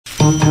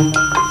Good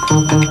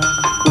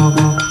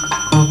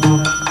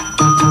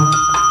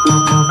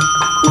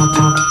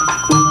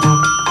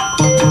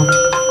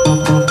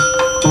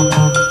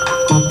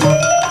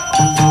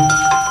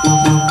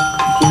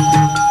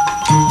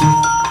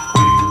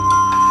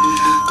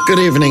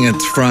evening.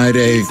 It's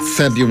Friday,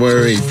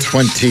 February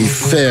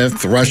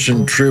 25th.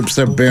 Russian troops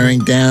are bearing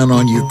down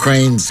on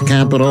Ukraine's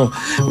capital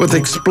with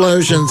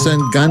explosions and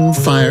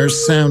gunfire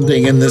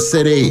sounding in the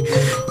city.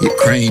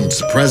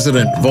 Ukraine's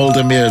President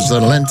Volodymyr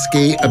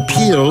Zelensky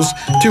appeals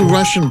to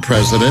Russian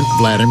President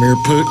Vladimir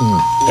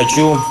Putin.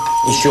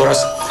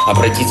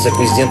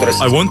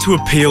 I want to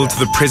appeal to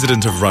the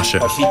President of Russia.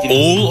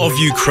 All of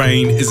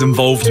Ukraine is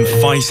involved in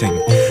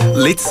fighting.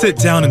 Let's sit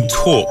down and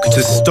talk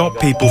to stop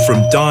people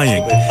from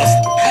dying.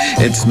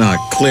 It's not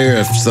clear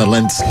if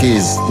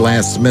Zelensky's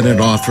last-minute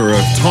offer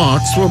of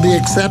talks will be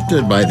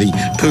accepted by the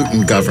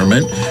Putin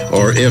government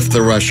or if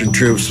the Russian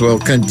troops will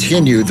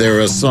continue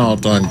their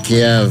assault on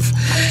Kiev.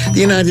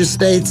 The United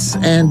States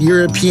and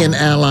European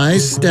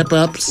allies step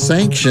up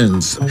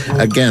sanctions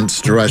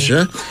against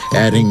Russia,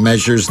 adding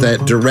measures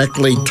that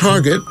directly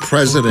target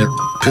President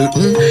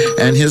Putin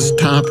and his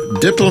top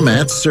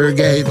diplomat,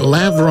 Sergei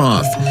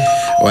Lavrov.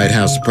 White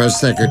House Press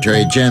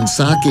Secretary Jen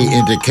Psaki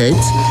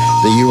indicates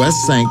the U.S.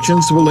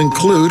 sanctions will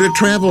include a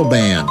travel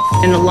ban.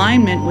 In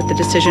alignment with the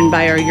decision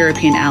by our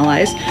European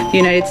allies, the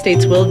United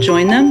States will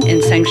join them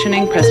in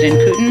sanctioning President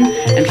Putin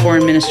and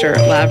Foreign Minister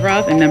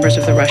Lavrov and members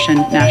of the Russian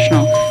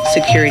National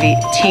Security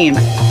Team.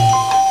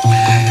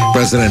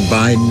 President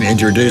Biden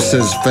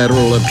introduces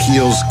federal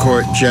appeals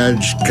court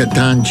judge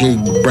Ketanji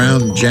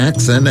Brown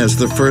Jackson as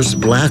the first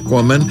black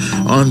woman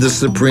on the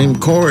Supreme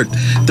Court,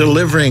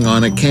 delivering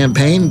on a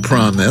campaign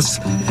promise,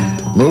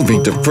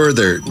 moving to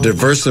further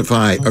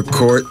diversify a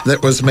court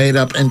that was made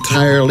up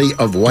entirely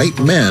of white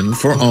men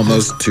for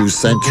almost 2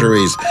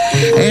 centuries.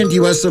 And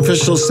U.S.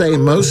 officials say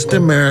most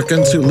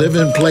Americans who live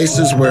in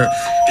places where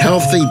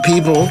healthy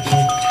people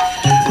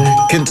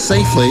can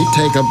safely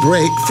take a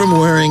break from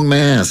wearing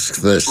masks.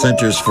 The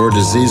Centers for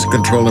Disease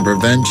Control and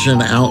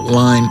Prevention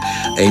outline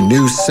a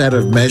new set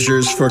of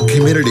measures for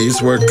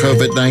communities where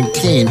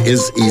COVID-19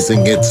 is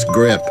easing its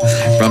grip.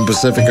 From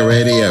Pacifica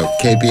Radio,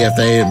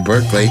 KPFA in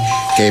Berkeley,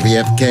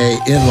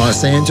 KPFK in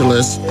Los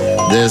Angeles,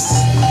 this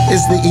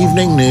is the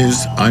Evening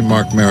News. I'm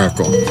Mark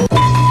Miracle.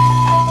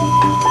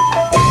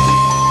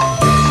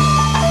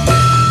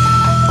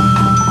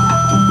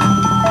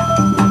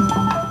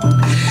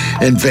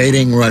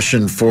 Invading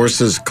Russian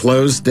forces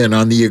closed in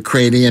on the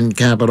Ukrainian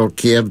capital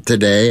Kiev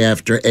today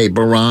after a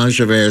barrage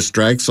of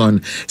airstrikes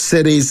on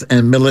cities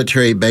and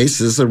military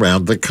bases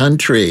around the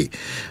country.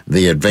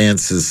 The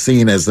advance is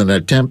seen as an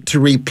attempt to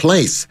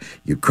replace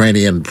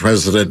Ukrainian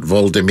President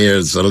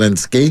Volodymyr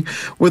Zelensky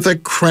with a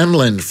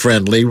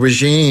Kremlin-friendly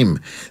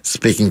regime.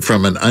 Speaking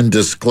from an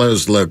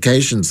undisclosed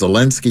location,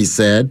 Zelensky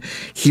said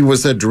he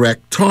was a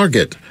direct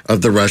target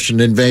of the Russian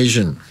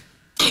invasion.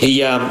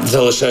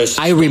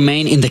 I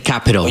remain in the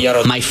capital.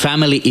 My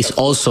family is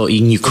also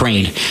in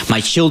Ukraine. My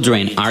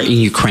children are in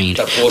Ukraine.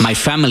 My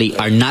family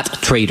are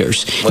not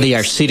traitors. They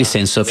are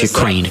citizens of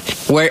Ukraine.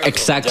 Where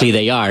exactly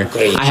they are,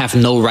 I have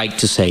no right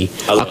to say.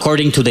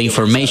 According to the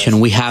information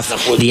we have,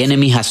 the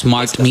enemy has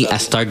marked me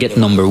as target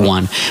number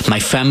 1, my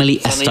family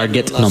as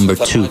target number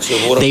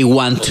 2. They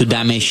want to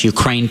damage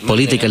Ukraine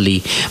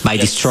politically by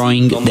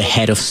destroying the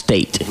head of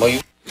state.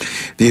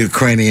 The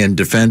Ukrainian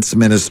Defense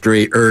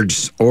Ministry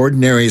urged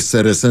ordinary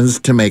citizens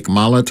to make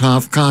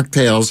Molotov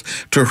cocktails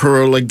to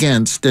hurl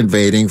against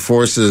invading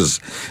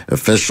forces.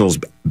 Officials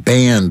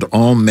banned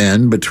all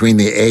men between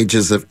the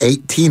ages of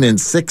 18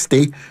 and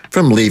 60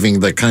 from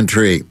leaving the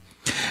country.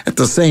 At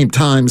the same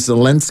time,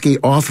 Zelensky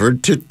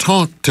offered to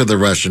talk to the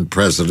Russian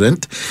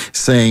president,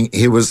 saying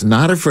he was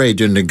not afraid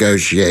to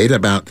negotiate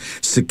about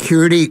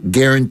security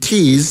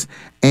guarantees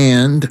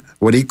and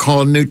what he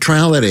called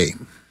neutrality.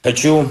 I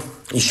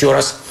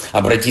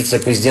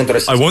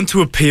want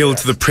to appeal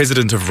to the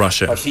President of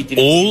Russia.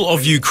 All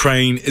of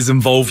Ukraine is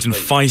involved in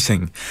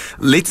fighting.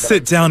 Let's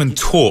sit down and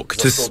talk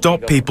to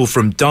stop people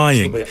from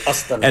dying.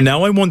 And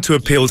now I want to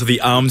appeal to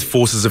the armed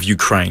forces of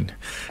Ukraine.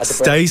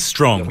 Stay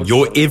strong.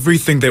 You're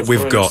everything that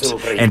we've got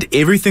and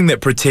everything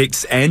that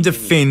protects and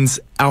defends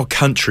our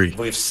country.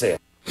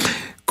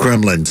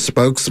 Kremlin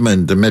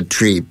spokesman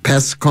Dmitry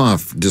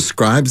Peskov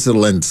describes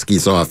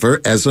Zelensky's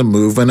offer as a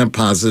move in a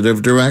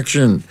positive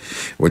direction,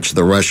 which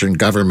the Russian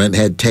government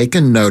had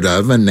taken note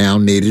of and now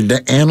needed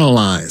to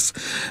analyze.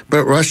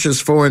 But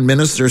Russia's Foreign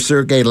Minister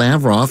Sergei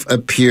Lavrov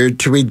appeared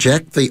to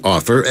reject the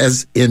offer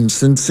as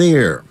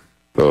insincere.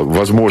 He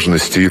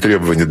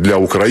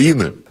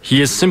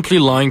is simply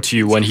lying to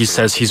you when he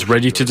says he's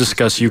ready to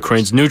discuss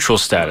Ukraine's neutral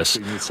status.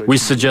 We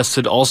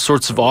suggested all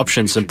sorts of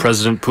options and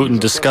President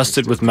Putin discussed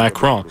it with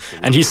Macron,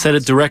 and he said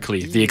it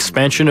directly. The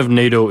expansion of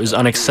NATO is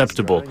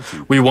unacceptable.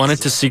 We wanted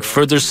to seek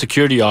further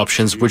security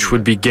options which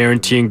would be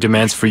guaranteeing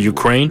demands for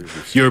Ukraine,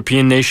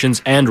 European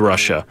nations, and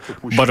Russia.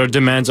 But our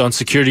demands on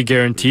security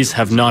guarantees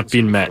have not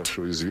been met.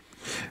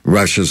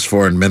 Russia's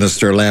Foreign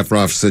Minister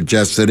Lavrov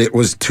suggested it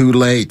was too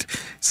late,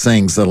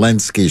 saying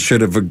Zelensky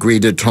should have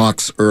agreed to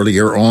talks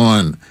earlier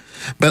on.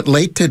 But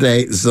late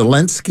today,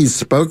 Zelensky's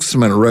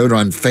spokesman wrote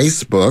on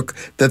Facebook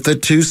that the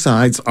two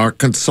sides are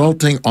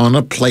consulting on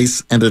a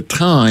place and a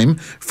time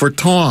for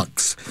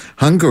talks.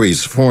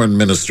 Hungary's foreign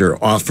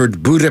minister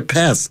offered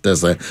Budapest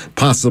as a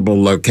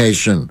possible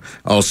location.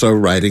 Also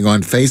writing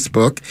on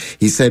Facebook,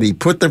 he said he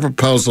put the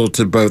proposal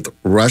to both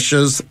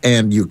Russia's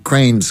and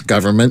Ukraine's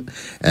government,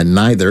 and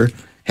neither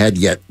had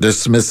yet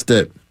dismissed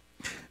it.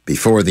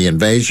 Before the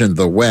invasion,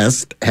 the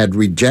West had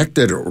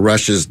rejected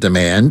Russia's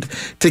demand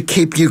to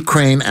keep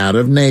Ukraine out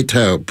of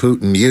NATO.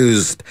 Putin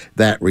used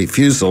that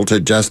refusal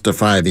to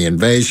justify the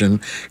invasion,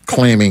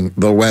 claiming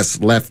the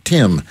West left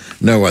him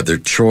no other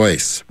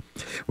choice.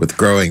 With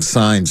growing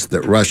signs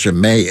that Russia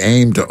may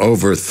aim to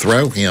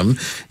overthrow him,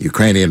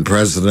 Ukrainian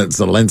President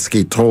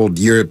Zelensky told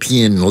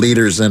European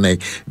leaders in a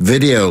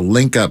video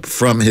link-up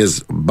from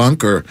his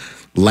bunker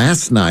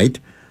last night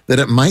that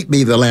it might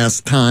be the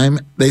last time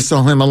they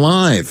saw him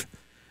alive.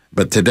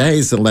 But today,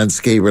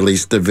 Zelensky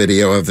released a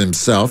video of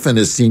himself and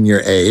his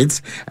senior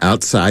aides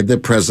outside the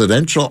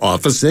presidential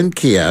office in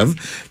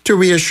Kiev to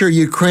reassure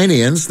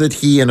Ukrainians that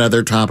he and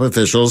other top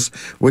officials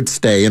would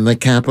stay in the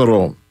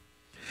capital.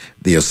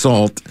 The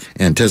assault,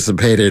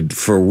 anticipated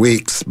for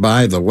weeks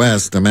by the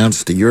West,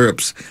 amounts to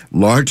Europe's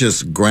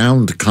largest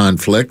ground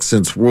conflict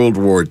since World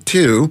War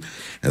II,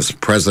 as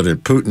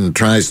President Putin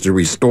tries to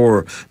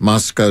restore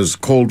Moscow's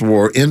Cold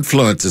War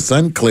influence. It's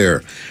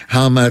unclear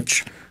how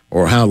much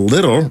or how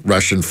little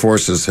Russian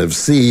forces have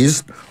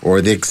seized,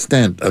 or the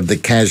extent of the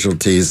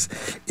casualties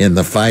in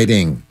the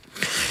fighting.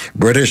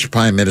 British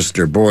Prime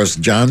Minister Boris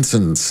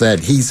Johnson said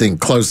he's in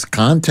close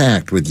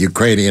contact with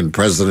Ukrainian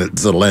President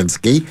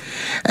Zelensky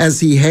as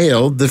he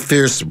hailed the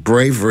fierce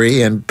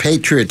bravery and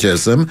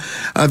patriotism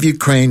of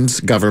Ukraine's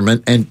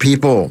government and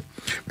people.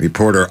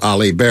 Reporter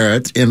Ali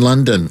Barrett in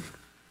London.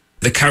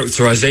 The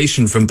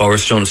characterization from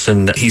Boris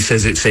Johnson, he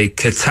says it's a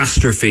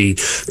catastrophe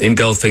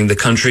engulfing the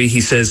country.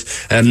 He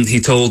says he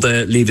told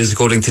leaders,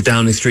 according to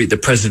Downing Street,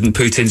 that President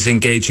Putin's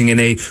engaging in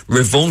a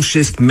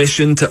revanchist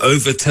mission to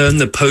overturn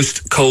the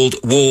post-Cold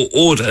War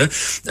order.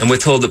 And we're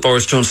told that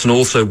Boris Johnson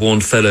also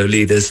warned fellow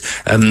leaders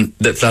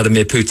that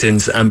Vladimir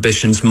Putin's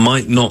ambitions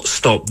might not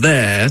stop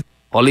there.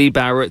 Ollie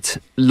Barrett,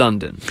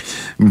 London.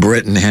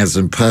 Britain has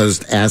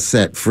imposed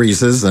asset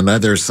freezes and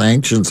other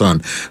sanctions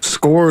on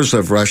scores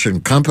of Russian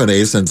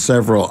companies and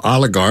several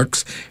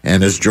oligarchs,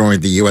 and has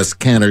joined the U.S.,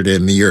 Canada,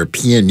 and the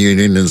European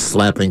Union in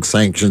slapping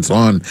sanctions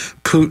on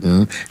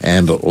Putin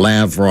and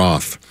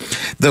Lavrov.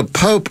 The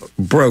Pope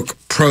broke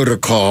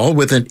protocol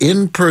with an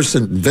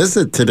in-person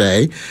visit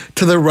today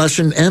to the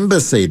Russian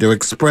embassy to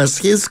express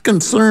his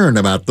concern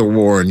about the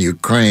war in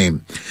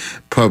Ukraine.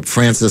 Pope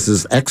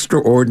Francis's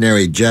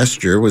extraordinary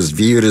gesture was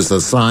viewed as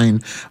a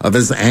sign of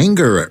his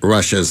anger at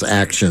Russia's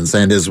actions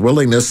and his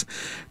willingness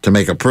to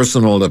make a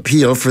personal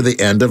appeal for the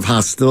end of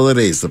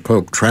hostilities. The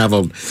Pope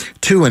traveled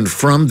to and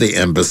from the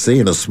embassy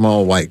in a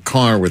small white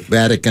car with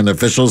Vatican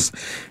officials,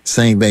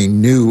 saying they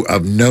knew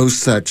of no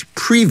such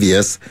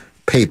previous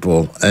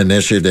papal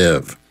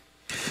initiative.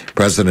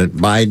 President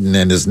Biden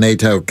and his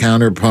NATO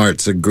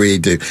counterparts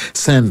agreed to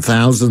send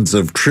thousands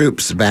of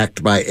troops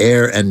backed by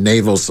air and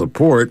naval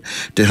support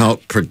to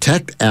help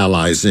protect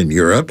allies in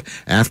Europe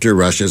after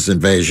Russia's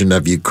invasion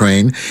of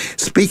Ukraine.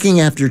 Speaking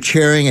after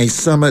chairing a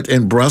summit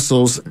in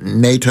Brussels,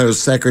 NATO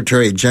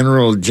Secretary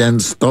General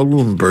Jens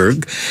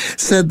Stoltenberg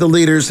said the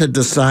leaders had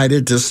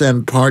decided to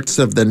send parts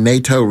of the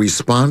NATO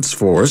response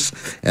force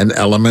and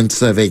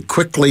elements of a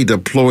quickly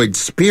deployed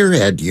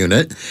spearhead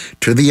unit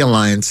to the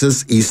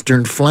alliance's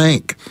eastern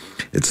flank.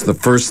 It's the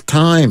first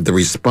time the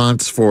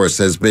response force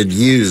has been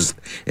used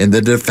in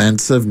the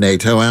defense of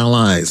NATO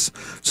allies.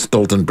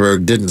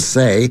 Stoltenberg didn't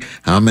say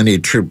how many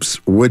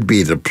troops would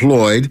be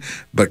deployed,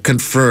 but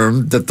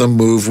confirmed that the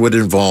move would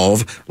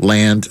involve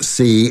land,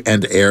 sea,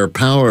 and air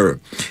power.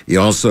 He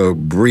also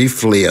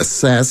briefly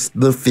assessed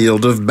the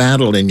field of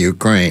battle in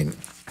Ukraine.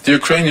 The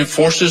Ukrainian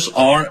forces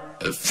are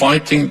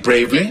fighting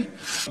bravely,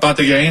 but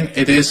again,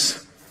 it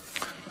is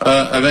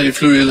a very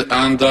fluid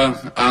and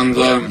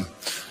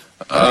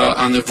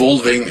an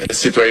evolving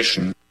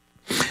situation.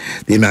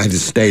 The United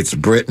States,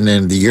 Britain,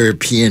 and the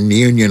European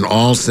Union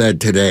all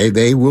said today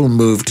they will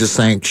move to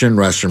sanction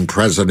Russian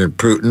President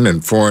Putin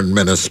and Foreign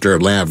Minister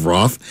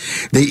Lavrov.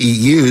 The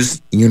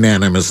EU's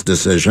unanimous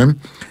decision,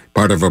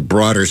 part of a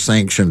broader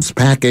sanctions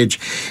package,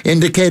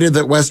 indicated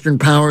that Western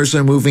powers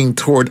are moving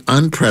toward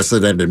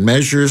unprecedented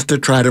measures to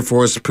try to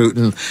force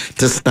Putin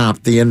to stop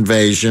the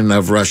invasion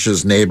of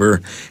Russia's neighbor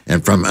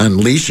and from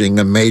unleashing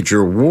a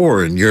major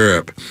war in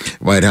Europe.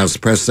 White House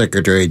Press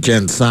Secretary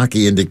Jen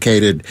Psaki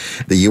indicated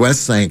the U.S.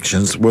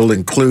 sanctions will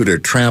include a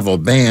travel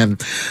ban.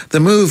 The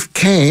move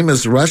came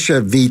as Russia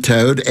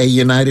vetoed a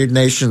United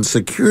Nations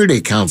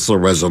Security Council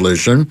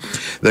resolution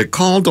that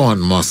called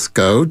on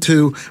Moscow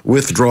to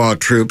withdraw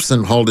troops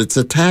and hold its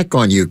attack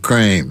on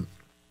Ukraine.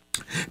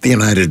 The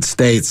United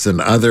States and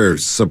other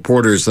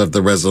supporters of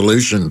the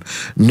resolution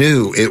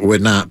knew it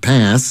would not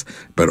pass,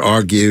 but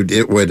argued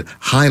it would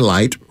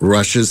highlight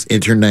Russia's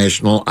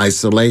international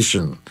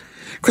isolation.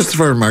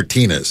 Christopher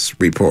Martinez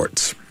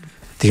reports.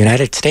 The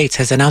United States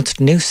has announced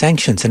new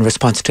sanctions in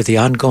response to the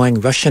ongoing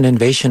Russian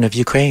invasion of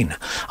Ukraine,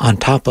 on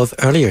top of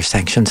earlier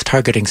sanctions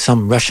targeting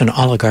some Russian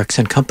oligarchs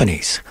and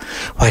companies.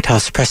 White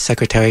House Press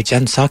Secretary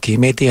Jen Psaki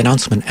made the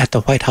announcement at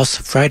the White House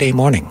Friday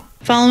morning.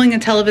 Following a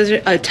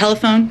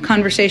telephone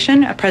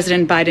conversation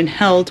President Biden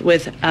held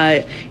with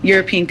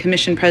European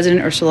Commission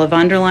President Ursula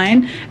von der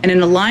Leyen, and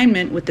in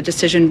alignment with the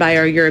decision by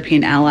our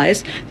European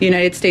allies, the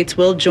United States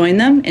will join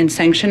them in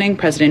sanctioning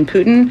President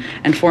Putin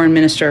and Foreign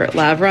Minister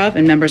Lavrov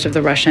and members of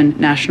the Russian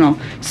National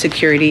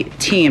Security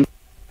Team.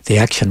 The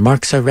action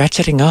marks a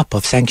ratcheting up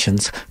of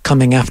sanctions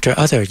coming after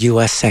other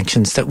U.S.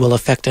 sanctions that will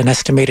affect an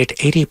estimated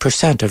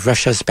 80% of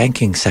Russia's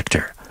banking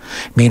sector.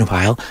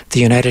 Meanwhile,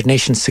 the United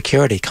Nations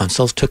Security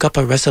Council took up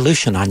a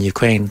resolution on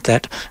Ukraine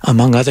that,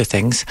 among other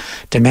things,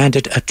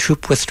 demanded a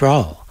troop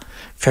withdrawal.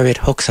 Ferit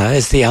Hoxha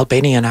is the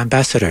Albanian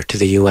ambassador to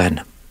the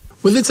UN.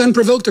 With its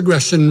unprovoked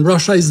aggression,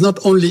 Russia is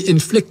not only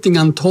inflicting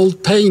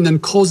untold pain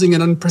and causing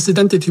an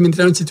unprecedented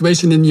humanitarian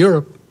situation in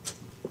Europe,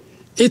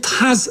 it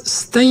has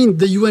stained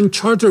the UN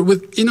Charter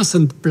with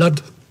innocent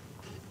blood.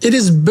 It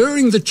is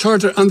burying the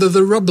Charter under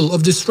the rubble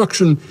of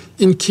destruction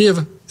in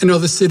Kiev and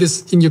other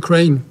cities in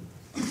Ukraine.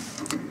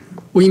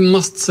 We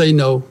must say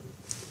no,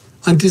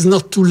 and it is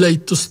not too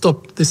late to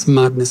stop this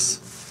madness.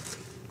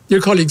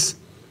 Dear colleagues,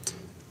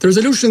 the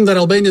resolution that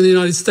Albania and the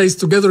United States,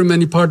 together with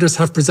many partners,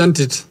 have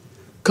presented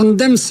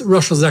condemns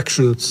Russia's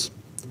actions,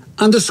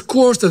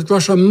 underscores that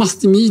Russia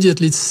must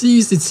immediately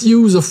cease its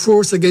use of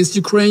force against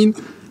Ukraine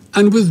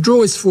and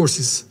withdraw its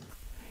forces.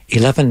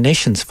 11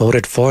 nations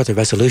voted for the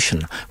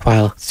resolution,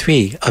 while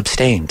 3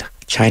 abstained: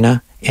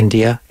 China,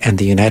 India, and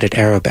the United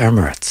Arab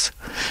Emirates.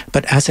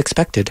 But as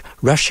expected,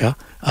 Russia,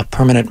 a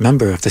permanent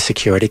member of the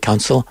Security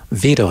Council,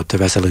 vetoed the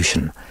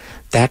resolution.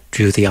 That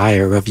drew the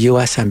ire of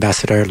U.S.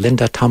 Ambassador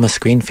Linda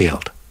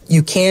Thomas-Greenfield.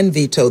 You can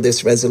veto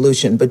this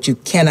resolution, but you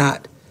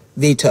cannot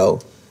veto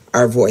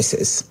our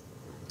voices.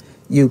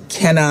 You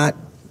cannot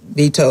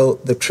veto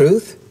the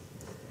truth.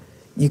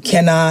 You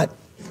cannot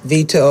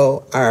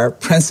veto our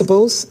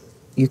principles.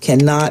 You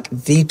cannot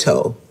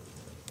veto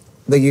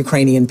the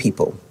Ukrainian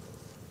people.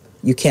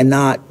 You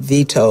cannot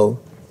veto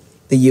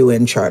the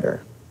UN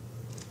Charter.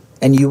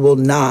 And you will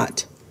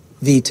not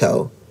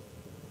veto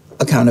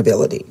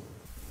accountability.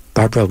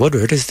 Barbara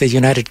Woodward is the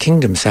United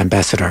Kingdom's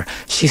ambassador.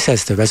 She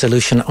says the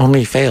resolution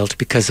only failed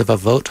because of a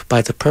vote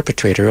by the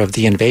perpetrator of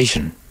the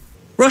invasion.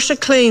 Russia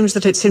claims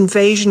that its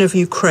invasion of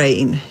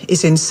Ukraine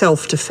is in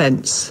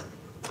self-defense.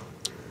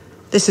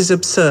 This is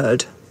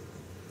absurd.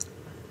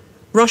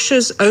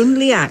 Russia's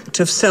only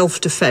act of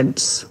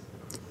self-defense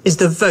is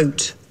the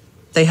vote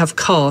they have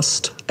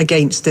cast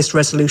against this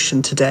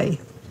resolution today.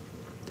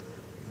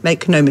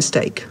 Make no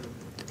mistake,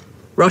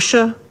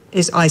 Russia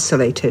is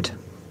isolated.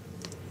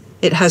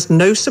 It has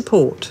no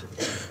support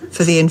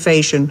for the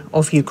invasion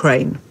of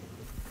Ukraine.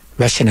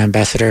 Russian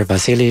Ambassador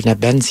Vasily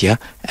Nebenzia,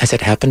 as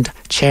it happened,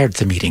 chaired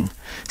the meeting,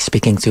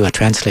 speaking through a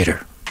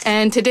translator.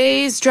 And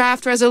today's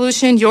draft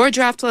resolution, your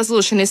draft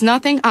resolution, is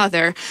nothing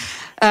other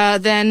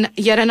than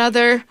yet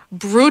another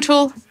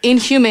brutal,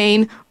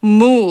 inhumane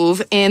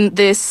move in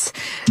this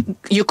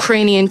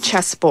Ukrainian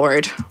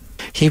chessboard.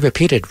 He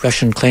repeated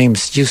Russian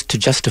claims used to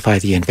justify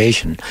the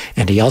invasion,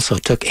 and he also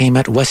took aim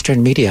at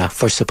Western media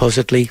for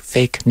supposedly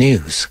fake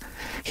news.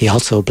 He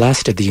also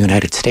blasted the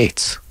United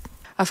States.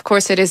 Of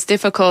course, it is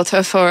difficult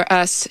for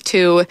us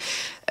to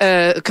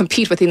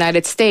compete with the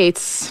United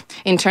States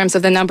in terms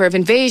of the number of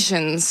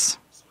invasions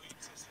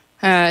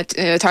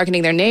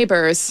targeting their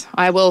neighbors.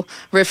 I will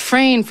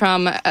refrain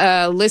from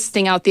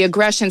listing out the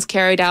aggressions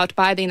carried out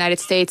by the United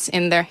States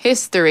in their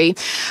history,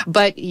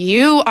 but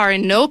you are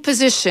in no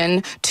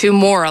position to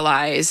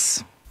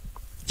moralize.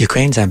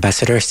 Ukraine's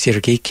ambassador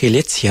Sergei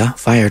Kilitsia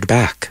fired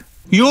back.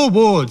 Your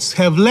words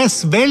have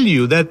less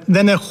value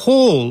than a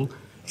hole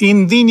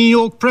in the New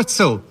York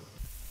pretzel.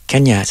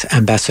 Kenya's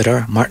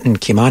ambassador Martin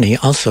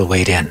Kimani also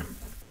weighed in.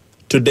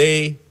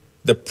 Today,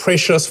 the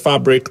precious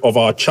fabric of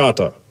our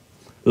charter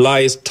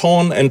lies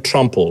torn and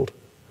trampled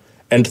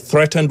and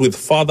threatened with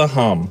further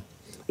harm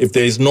if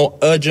there is no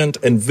urgent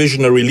and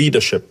visionary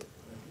leadership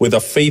with a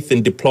faith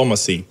in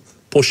diplomacy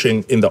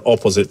pushing in the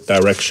opposite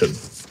direction.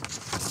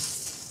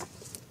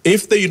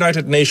 If the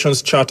United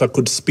Nations Charter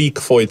could speak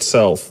for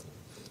itself,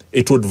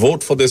 it would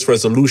vote for this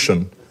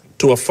resolution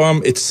to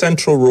affirm its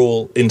central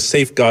role in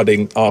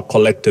safeguarding our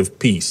collective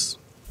peace.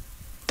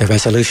 The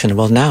resolution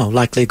will now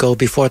likely go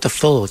before the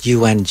full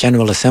UN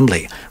General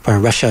Assembly, where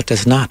Russia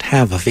does not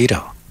have a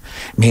veto.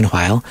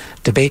 Meanwhile,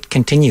 debate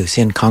continues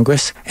in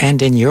Congress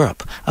and in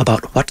Europe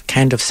about what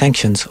kind of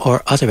sanctions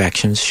or other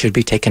actions should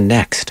be taken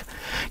next.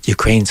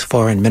 Ukraine's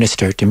Foreign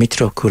Minister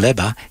Dmytro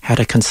Kuleba had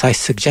a concise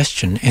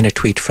suggestion in a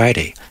tweet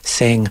Friday,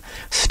 saying,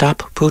 "Stop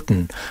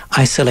Putin,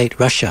 isolate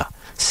Russia,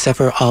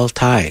 sever all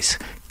ties,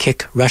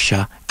 kick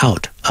Russia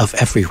out of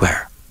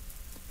everywhere."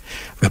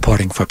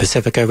 Reporting for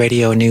Pacifica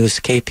Radio News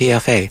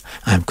KPFA,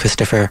 I'm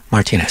Christopher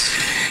Martinez.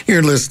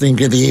 You're listening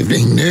to the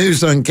evening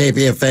news on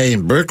KPFA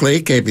in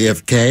Berkeley,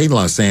 KPFK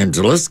Los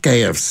Angeles,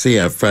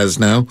 KFCF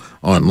Fresno,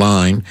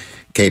 online,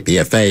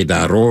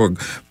 KPFA.org.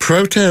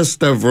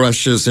 Protest of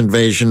Russia's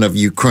invasion of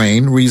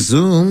Ukraine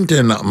resumed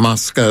in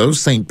Moscow,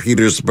 St.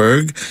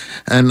 Petersburg,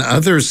 and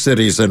other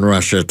cities in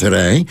Russia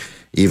today,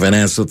 even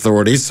as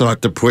authorities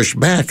sought to push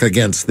back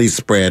against the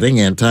spreading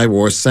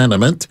anti-war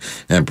sentiment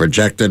and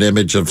project an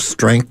image of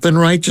strength and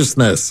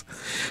righteousness.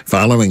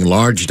 Following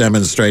large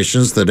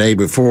demonstrations the day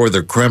before,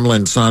 the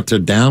Kremlin sought to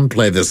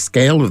downplay the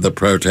scale of the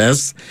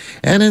protests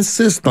and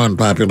insist on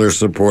popular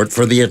support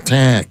for the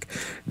attack.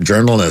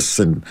 Journalists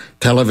and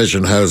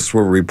television hosts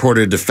were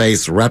reported to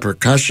face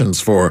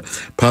repercussions for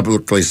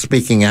publicly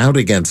speaking out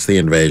against the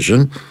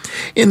invasion.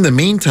 In the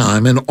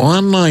meantime, an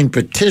online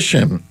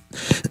petition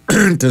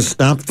to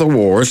stop the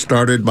war,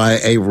 started by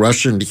a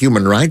Russian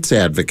human rights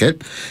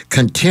advocate,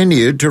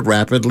 continued to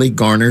rapidly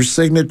garner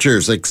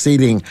signatures,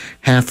 exceeding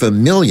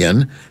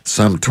 500,000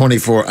 some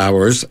 24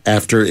 hours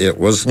after it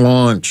was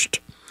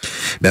launched.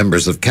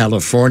 Members of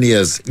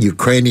California's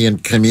Ukrainian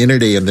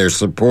community and their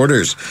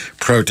supporters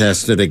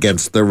protested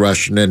against the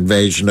Russian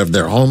invasion of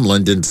their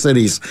homeland in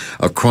cities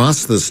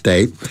across the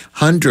state.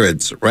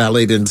 Hundreds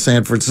rallied in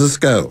San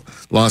Francisco,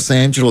 Los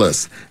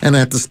Angeles, and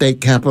at the state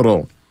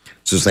capitol.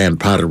 Suzanne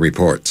Potter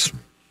reports.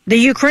 The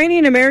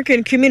Ukrainian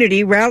American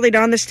community rallied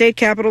on the state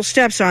capitol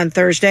steps on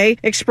Thursday,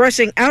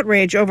 expressing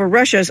outrage over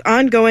Russia's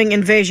ongoing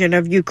invasion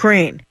of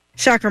Ukraine.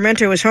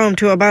 Sacramento is home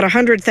to about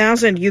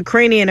 100,000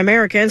 Ukrainian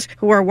Americans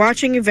who are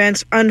watching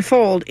events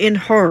unfold in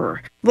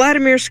horror.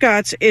 Vladimir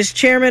Scotts is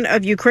chairman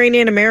of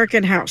Ukrainian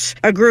American House,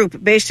 a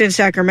group based in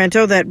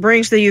Sacramento that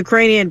brings the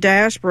Ukrainian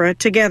diaspora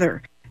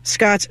together.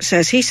 Scotts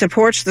says he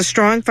supports the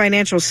strong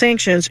financial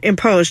sanctions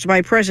imposed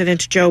by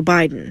President Joe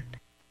Biden.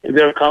 We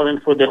are calling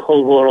for the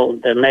whole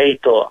world, the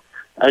NATO,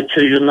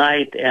 to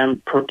unite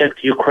and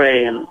protect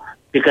Ukraine,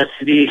 because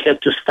we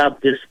have to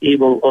stop this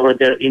evil over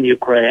there in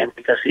Ukraine.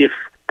 Because if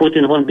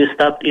Putin won't be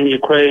stopped in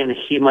Ukraine,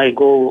 he might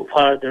go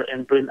farther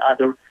and bring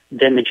other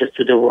damages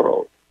to the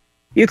world.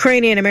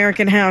 Ukrainian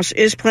American House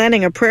is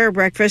planning a prayer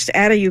breakfast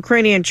at a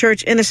Ukrainian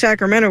church in the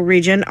Sacramento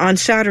region on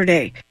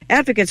Saturday.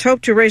 Advocates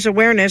hope to raise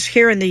awareness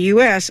here in the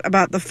U.S.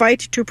 about the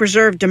fight to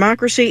preserve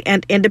democracy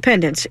and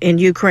independence in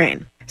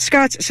Ukraine.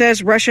 Scotts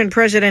says Russian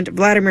President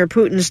Vladimir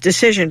Putin's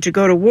decision to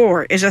go to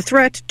war is a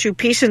threat to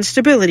peace and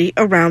stability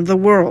around the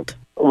world.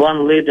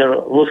 One leader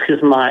loses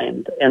his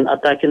mind and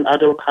attacking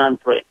other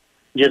country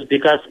just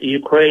because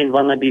Ukraine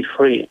want to be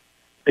free,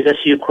 because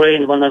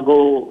Ukraine want to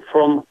go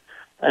from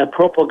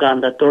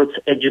propaganda towards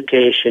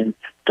education,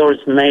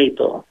 towards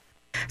NATO.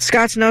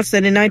 Scotts notes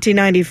that in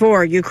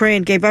 1994,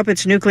 Ukraine gave up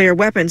its nuclear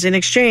weapons in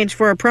exchange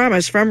for a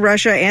promise from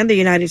Russia and the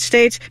United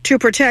States to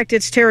protect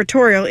its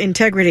territorial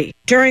integrity.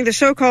 During the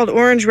so-called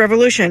Orange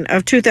Revolution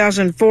of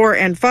 2004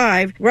 and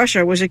 5,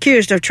 Russia was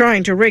accused of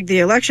trying to rig the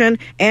election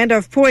and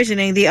of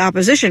poisoning the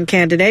opposition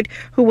candidate,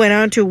 who went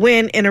on to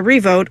win in a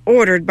revote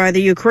ordered by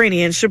the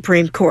Ukrainian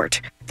Supreme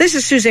Court. This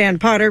is Suzanne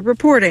Potter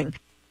reporting.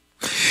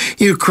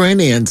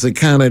 Ukrainians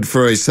accounted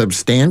for a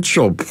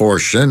substantial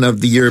portion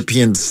of the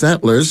European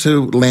settlers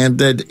who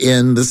landed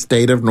in the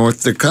state of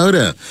North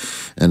Dakota.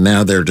 And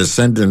now their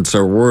descendants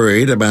are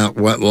worried about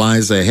what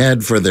lies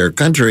ahead for their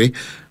country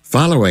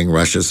following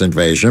Russia's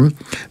invasion.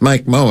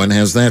 Mike Moen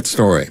has that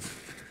story.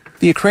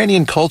 The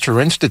Ukrainian Culture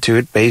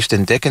Institute, based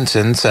in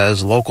Dickinson,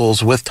 says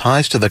locals with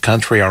ties to the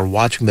country are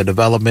watching the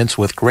developments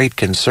with great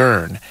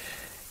concern.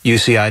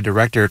 UCI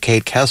Director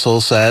Kate Kessel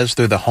says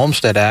through the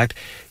Homestead Act,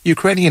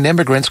 Ukrainian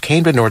immigrants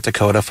came to North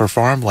Dakota for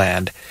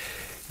farmland.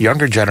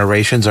 Younger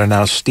generations are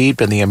now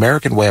steeped in the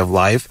American way of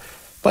life,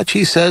 but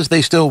she says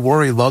they still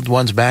worry loved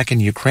ones back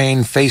in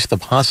Ukraine face the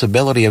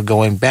possibility of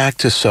going back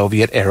to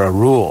Soviet-era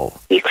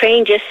rule.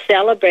 Ukraine just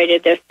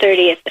celebrated their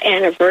 30th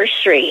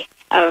anniversary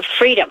of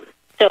freedom,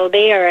 so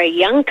they are a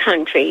young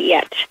country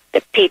yet.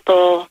 The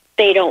people,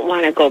 they don't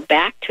want to go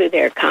back to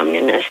their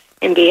communist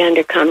and be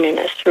under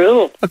communist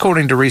rule.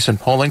 According to recent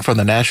polling from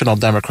the National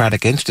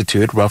Democratic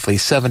Institute, roughly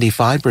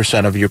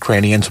 75% of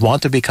Ukrainians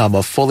want to become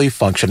a fully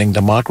functioning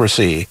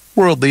democracy.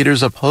 World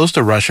leaders opposed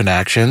to Russian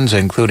actions,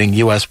 including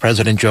U.S.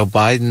 President Joe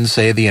Biden,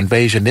 say the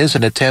invasion is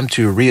an attempt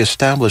to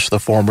reestablish the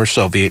former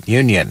Soviet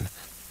Union.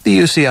 The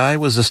UCI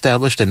was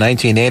established in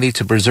 1980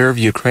 to preserve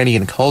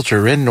Ukrainian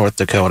culture in North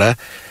Dakota.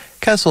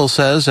 Kessel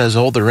says as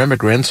older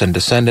immigrants and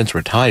descendants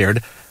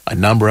retired, a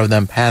number of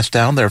them passed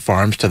down their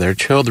farms to their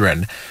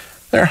children.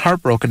 They're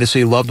heartbroken to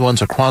see loved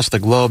ones across the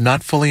globe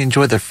not fully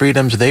enjoy the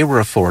freedoms they were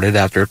afforded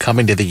after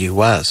coming to the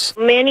U.S.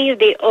 Many of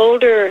the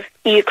older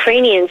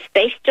Ukrainians,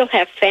 they still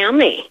have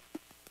family,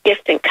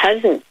 distant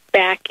cousins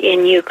back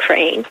in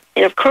Ukraine.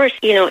 And of course,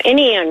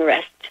 any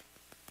unrest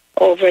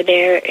over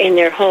there in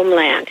their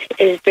homeland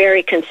is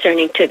very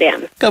concerning to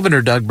them.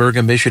 Governor Doug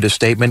Burgum issued a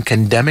statement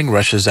condemning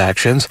Russia's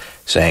actions,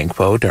 saying,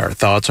 quote, "Our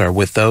thoughts are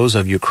with those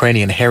of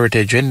Ukrainian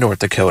heritage in North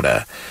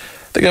Dakota."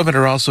 The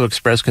governor also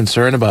expressed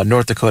concern about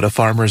North Dakota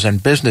farmers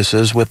and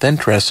businesses with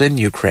interests in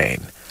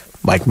Ukraine.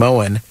 Mike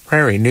Moen,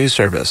 Prairie News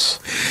Service.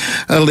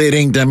 A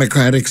leading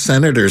Democratic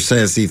senator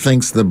says he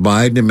thinks the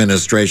Biden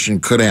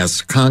administration could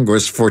ask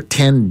Congress for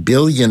 $10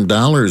 billion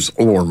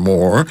or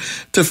more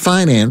to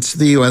finance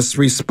the U.S.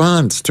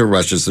 response to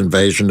Russia's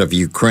invasion of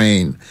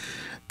Ukraine.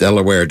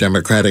 Delaware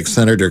Democratic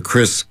Senator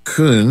Chris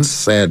Coons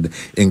said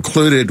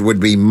included would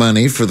be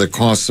money for the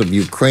costs of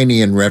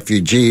Ukrainian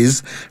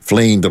refugees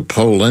fleeing to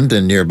Poland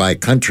and nearby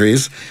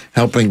countries,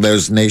 helping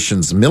those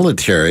nations'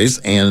 militaries,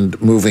 and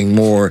moving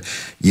more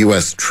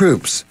U.S.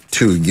 troops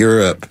to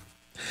Europe.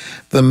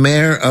 The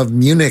mayor of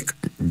Munich,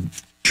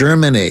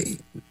 Germany,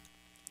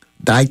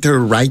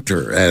 Dieter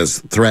Reiter,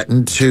 has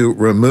threatened to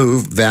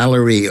remove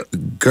Valery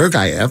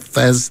Gergiev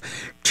as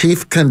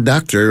chief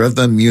conductor of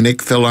the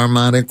Munich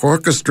Philharmonic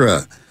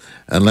Orchestra,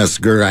 unless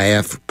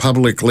Gergiev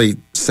publicly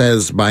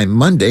says by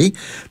Monday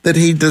that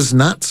he does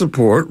not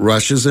support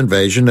Russia's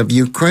invasion of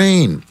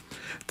Ukraine.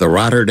 The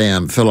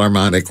Rotterdam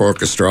Philharmonic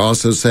Orchestra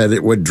also said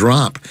it would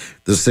drop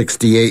the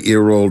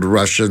 68-year-old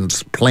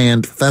Russian's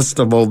planned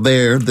festival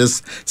there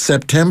this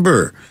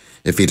September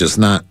if he does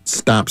not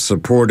stop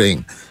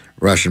supporting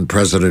Russian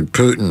President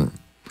Putin.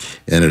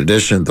 In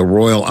addition, the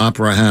Royal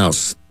Opera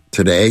House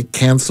today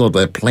canceled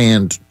a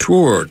planned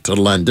tour to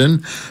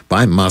London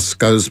by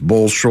Moscow's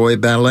Bolshoi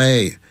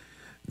Ballet.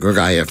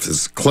 Gergiev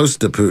is close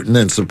to Putin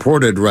and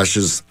supported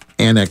Russia's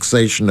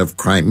annexation of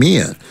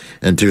Crimea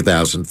in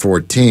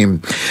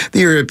 2014. The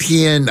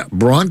European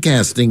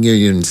Broadcasting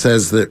Union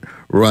says that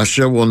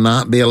Russia will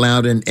not be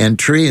allowed an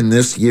entry in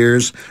this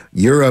year's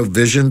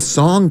Eurovision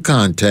Song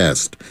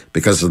Contest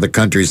because of the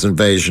country's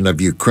invasion of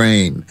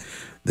Ukraine.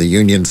 The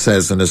union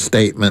says in a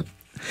statement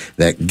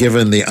that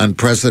given the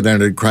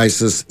unprecedented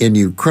crisis in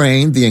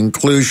Ukraine, the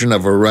inclusion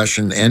of a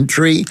Russian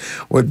entry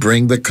would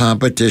bring the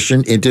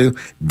competition into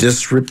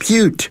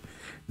disrepute.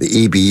 The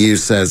EBU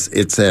says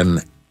it's an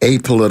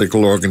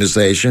apolitical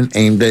organization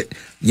aimed at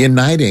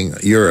uniting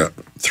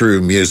Europe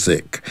through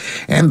music.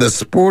 And the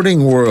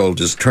sporting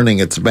world is turning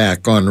its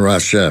back on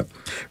Russia.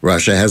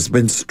 Russia has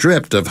been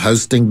stripped of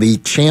hosting the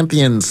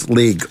Champions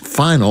League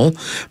final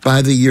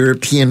by the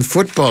European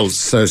Football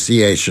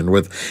Association,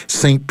 with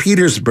St.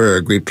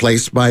 Petersburg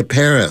replaced by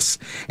Paris.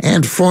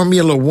 And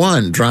Formula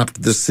One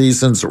dropped the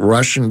season's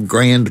Russian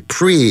Grand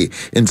Prix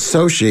in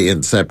Sochi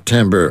in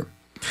September.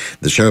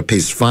 The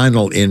showpiece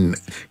final in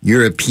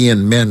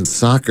European men's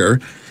soccer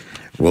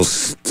will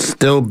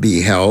still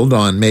be held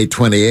on May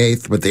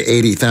 28th, but the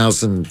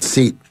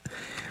 80,000-seat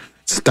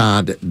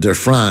Stade de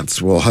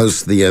France will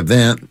host the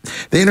event.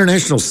 The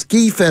International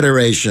Ski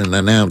Federation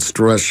announced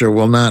Russia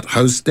will not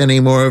host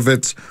any more of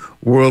its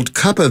World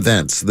Cup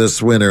events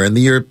this winter, and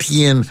the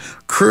European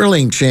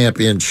Curling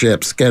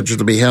Championship, scheduled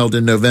to be held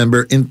in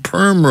November in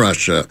Perm,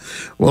 Russia,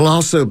 will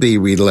also be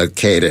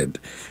relocated.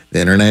 The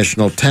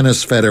International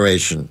Tennis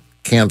Federation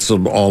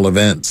canceled all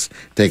events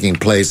taking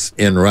place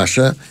in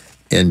Russia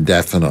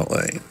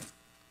indefinitely.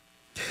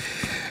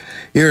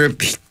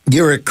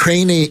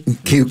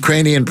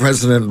 Ukrainian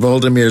President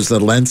Volodymyr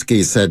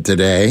Zelensky said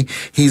today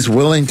he's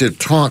willing to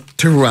talk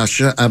to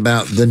Russia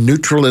about the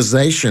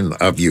neutralization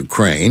of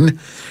Ukraine.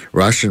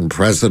 Russian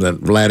President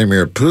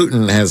Vladimir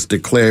Putin has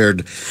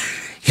declared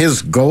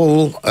his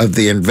goal of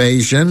the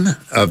invasion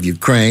of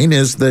Ukraine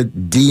is the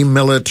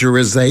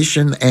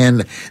demilitarization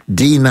and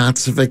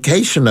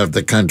denazification of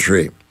the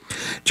country.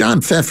 John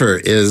Pfeffer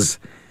is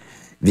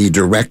the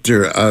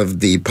director of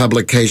the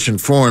publication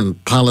Foreign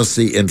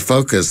Policy in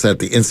Focus at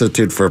the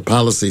Institute for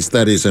Policy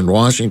Studies in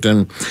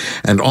Washington,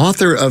 and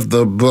author of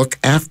the book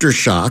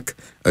Aftershock,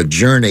 A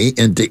Journey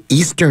into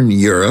Eastern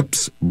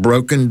Europe's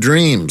Broken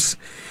Dreams.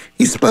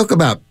 He spoke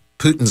about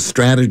Putin's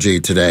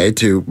strategy today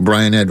to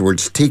Brian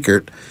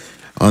Edwards-Tiekert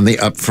on the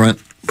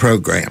Upfront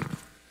program.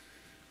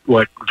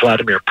 What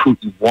Vladimir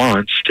Putin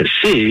wants to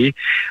see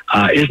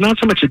is not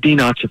so much a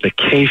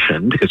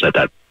denazification, because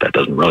that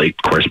doesn't really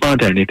correspond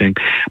to anything,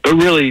 but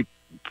really,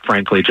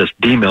 frankly, just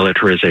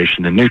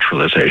demilitarization and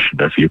neutralization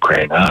of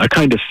Ukraine, a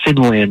kind of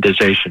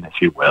Finlandization, if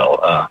you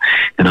will.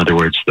 In other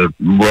words, the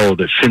role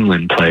that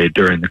Finland played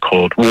during the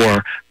Cold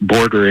War,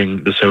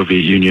 bordering the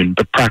Soviet Union,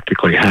 but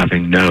practically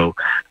having no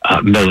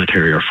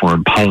military or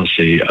foreign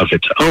policy of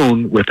its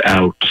own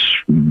without,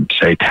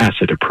 say,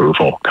 tacit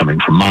approval coming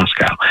from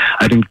Moscow.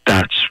 I think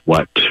that's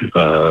what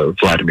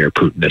Vladimir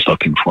Putin is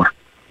looking for.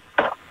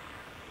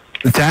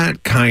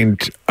 That kind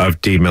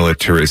of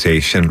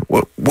demilitarization,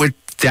 would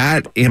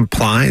that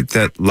imply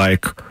that,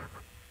 like,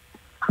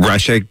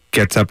 Russia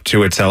gets up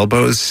to its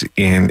elbows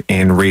in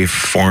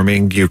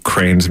reforming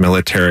Ukraine's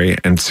military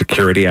and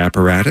security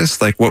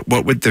apparatus? Like, what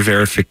would the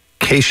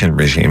verification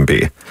regime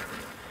be?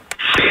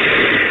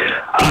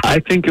 I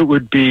think it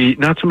would be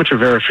not so much a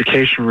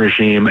verification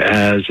regime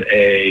as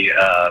a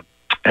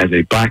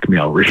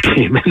blackmail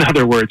regime. In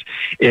other words,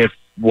 if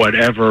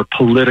whatever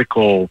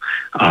political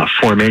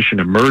formation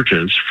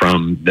emerges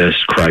from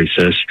this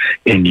crisis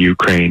in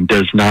Ukraine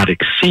does not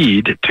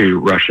accede to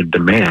Russian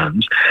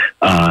demands,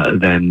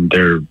 then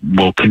there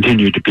will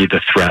continue to be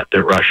the threat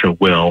that Russia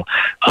will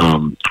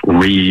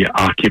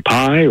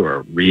reoccupy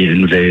or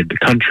reinvade the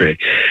country.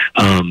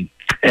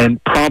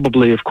 And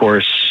probably, of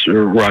course,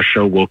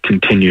 Russia will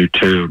continue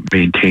to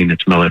maintain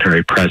its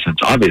military presence,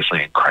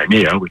 obviously in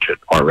Crimea, which it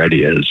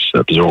already is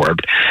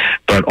absorbed,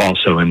 but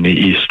also in the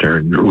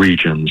eastern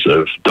regions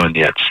of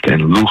Donetsk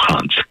and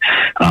Luhansk.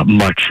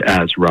 much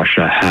as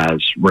Russia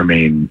has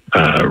remained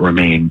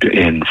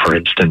in, for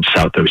instance,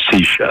 South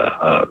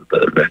Ossetia,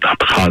 the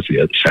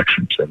Abkhazia, the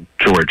sections in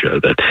Georgia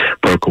that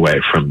broke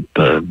away from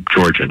the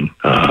Georgian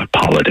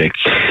polity.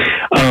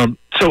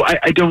 So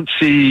I don't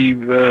see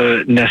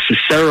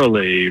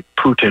necessarily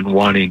Putin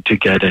wanting to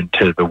get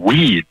into the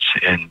weeds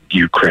in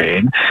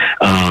Ukraine.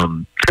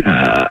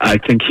 I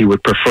think he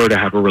would prefer to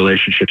have a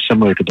relationship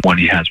similar to the one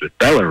he has with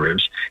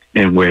Belarus,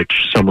 in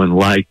which someone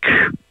like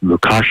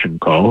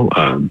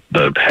Lukashenko,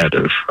 the head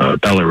of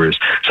Belarus,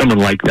 someone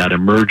like that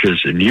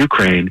emerges in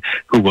Ukraine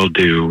who will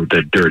do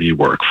the dirty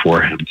work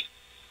for him.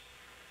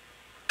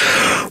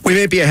 We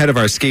may be ahead of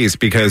our skis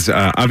because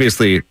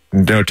obviously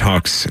no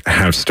talks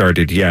have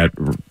started yet.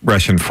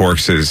 Russian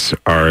forces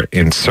are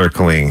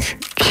encircling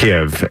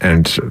Kiev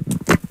and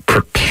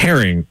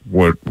preparing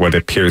what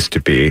appears to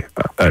be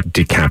a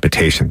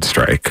decapitation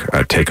strike,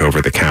 take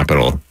over the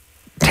capital,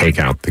 take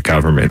out the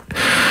government,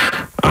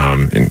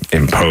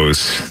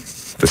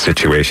 impose the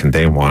situation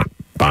they want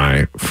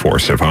by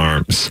force of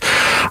arms.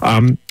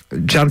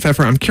 John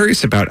Pfeffer, I'm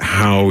curious about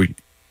how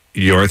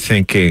your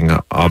thinking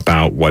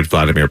about what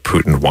Vladimir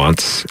Putin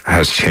wants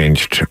has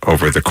changed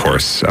over the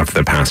course of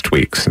the past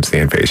week since the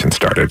invasion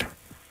started.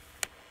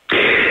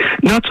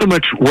 Not so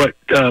much what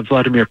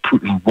Vladimir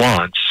Putin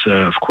wants.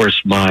 Of course,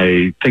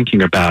 my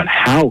thinking about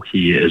how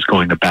he is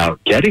going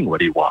about getting what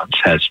he wants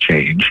has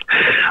changed.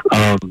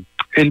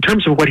 In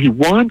terms of what he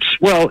wants,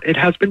 well, it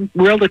has been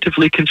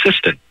relatively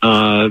consistent,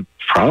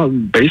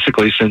 from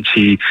basically since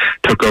he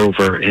took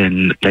over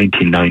in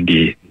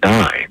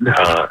 1999,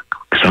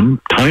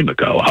 some time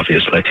ago,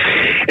 obviously.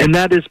 And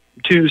that is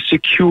to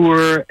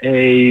secure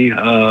a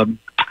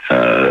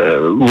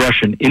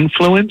Russian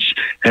influence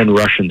and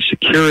Russian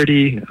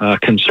security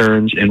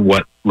concerns in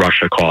what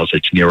Russia calls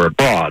its near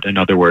abroad. In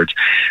other words,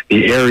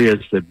 the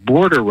areas that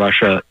border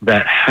Russia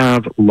that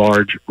have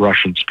large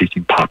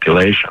Russian-speaking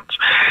populations.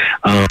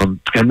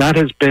 And that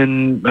has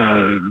been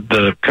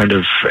the kind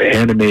of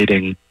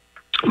animating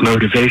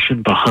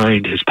motivation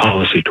behind his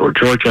policy toward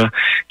Georgia,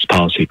 his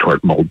policy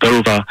toward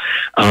Moldova.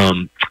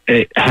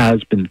 It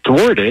has been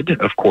thwarted,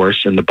 of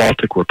course, in the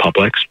Baltic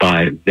republics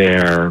by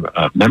their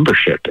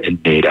membership in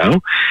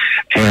NATO.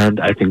 And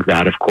I think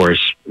that, of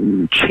course,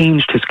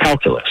 changed his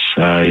calculus.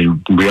 He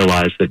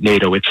realized that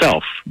NATO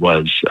itself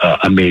was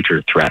a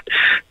major threat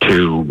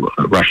to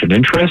Russian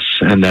interests,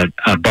 and that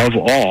above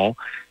all,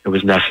 it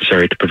was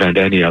necessary to prevent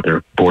any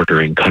other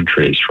bordering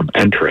countries from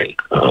entering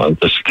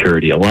the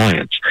security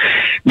alliance.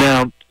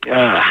 Now,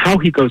 how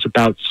he goes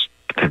about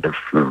kind of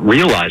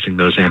realizing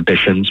those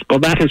ambitions, well,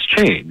 that has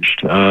changed.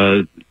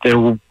 The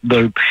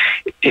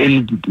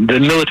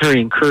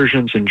military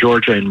incursions in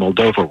Georgia and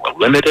Moldova were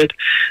limited,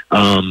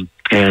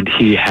 and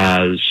he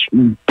has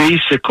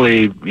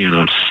basically,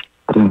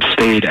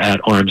 stayed at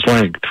arm's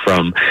length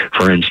from,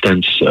 for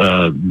instance,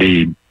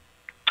 the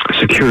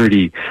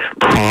security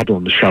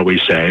problems, shall we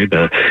say,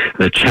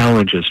 the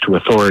challenges to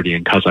authority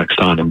in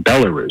Kazakhstan and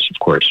Belarus. Of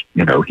course,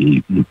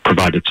 he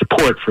provided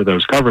support for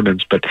those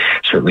governments, but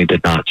certainly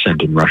did not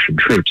send in Russian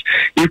troops.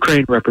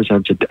 Ukraine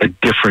represents a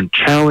different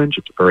challenge.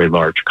 It's a very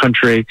large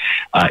country.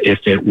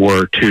 If it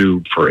were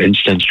to, for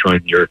instance,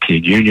 join the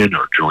European Union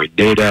or join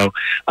NATO,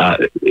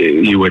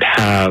 you would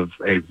have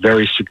a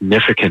very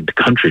significant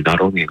country, not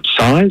only in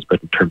size,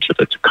 but in terms of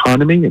its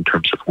economy, in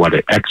terms of what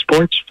it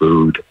exports,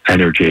 food,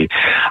 energy,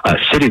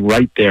 sitting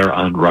right there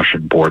on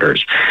Russian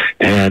borders.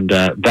 And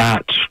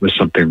that was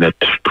something that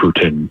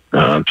Putin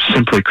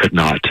simply could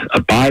not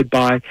abide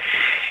by.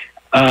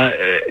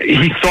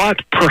 He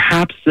thought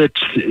perhaps that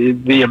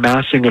the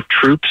amassing of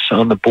troops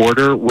on the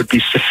border would be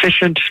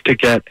sufficient to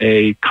get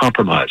a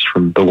compromise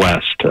from the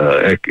West,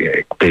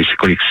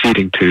 basically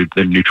acceding to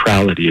the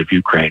neutrality of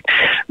Ukraine.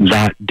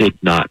 That did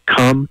not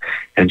come,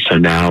 and so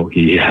now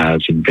he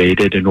has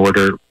invaded in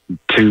order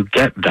to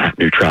get that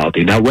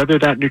neutrality. Now, whether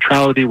that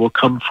neutrality will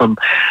come from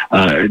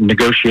a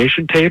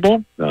negotiation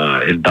table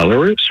in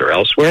Belarus or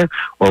elsewhere,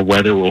 or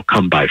whether it will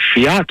come by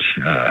fiat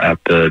at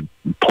the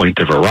point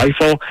of a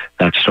rifle,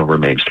 that still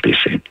remains to be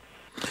seen.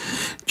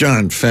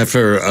 John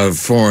Pfeffer of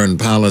Foreign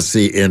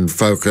Policy in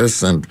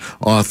Focus and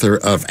author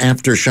of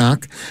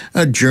Aftershock,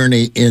 A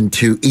Journey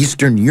into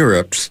Eastern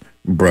Europe's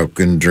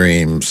Broken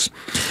Dreams.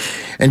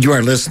 And you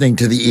are listening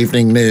to the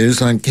Evening News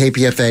on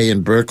KPFA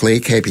in Berkeley,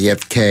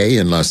 KPFK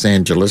in Los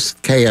Angeles,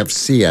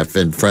 KFCF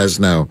in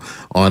Fresno,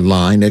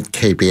 online at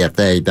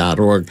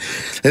kpfa.org.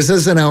 This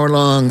is an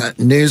hour-long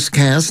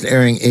newscast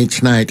airing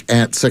each night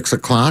at 6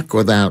 o'clock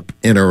without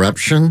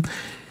interruption.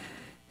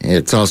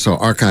 It's also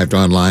archived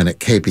online at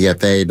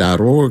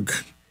kpfa.org,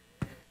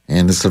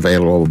 and it's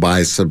available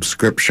by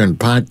subscription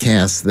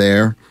podcast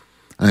there.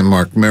 I'm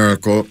Mark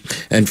Miracle.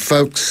 And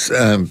folks,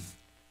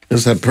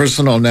 as a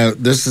personal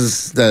note, this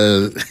is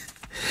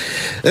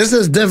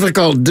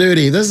difficult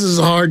duty. This is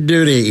hard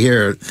duty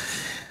here,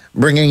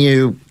 bringing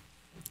you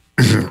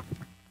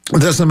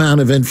this amount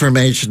of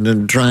information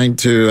and trying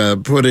to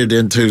put it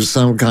into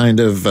some kind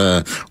of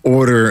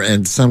order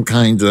and some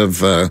kind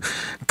of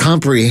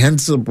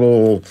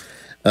comprehensible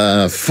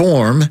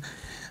form.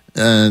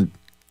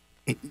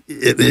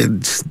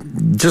 it's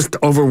just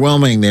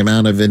overwhelming, the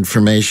amount of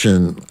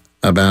information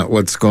about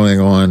what's going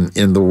on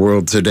in the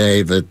world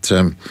today that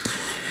I'm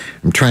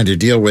trying to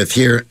deal with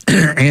here.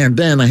 And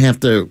then I have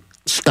to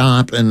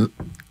stop and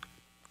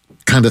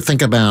kind of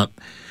think about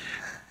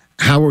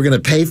how we're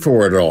going to pay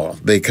for it all,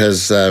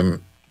 because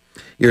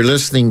you're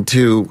listening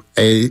to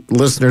a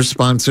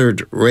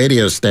listener-sponsored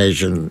radio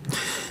station.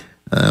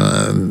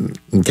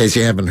 In case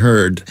you haven't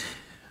heard,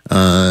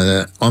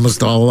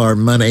 almost all our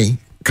money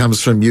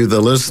comes from you,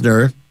 the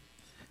listener,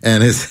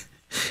 and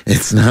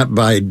it's not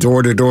by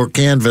door-to-door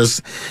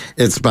canvas.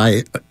 It's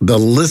by the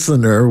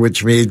listener,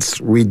 which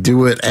means we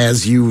do it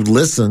as you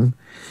listen,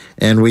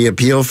 and we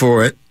appeal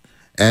for it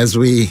as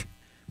we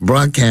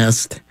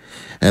broadcast.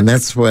 And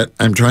that's what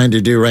I'm trying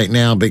to do right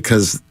now,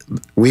 because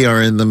we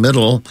are in the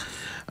middle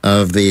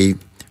of the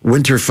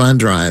Winter Fund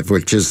Drive,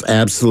 which is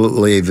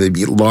absolutely the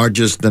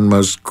largest and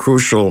most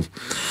crucial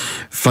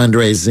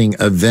fundraising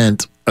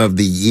event of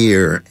the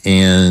year,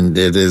 and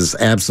it is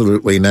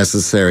absolutely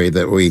necessary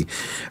that we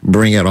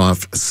bring it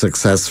off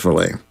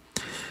successfully.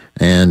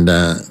 And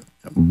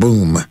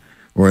boom,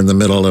 we're in the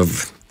middle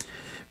of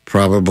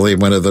probably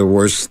one of the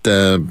worst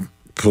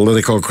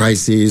political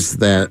crises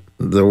that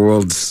the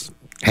world's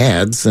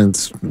had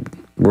since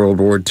World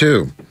War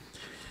II.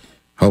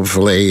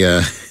 Hopefully,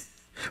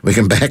 we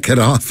can back it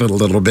off a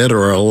little bit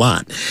or a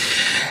lot.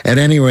 At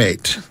any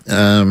rate,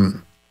 I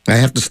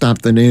have to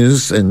stop the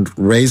news and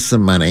raise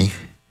some money.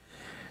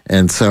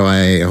 And so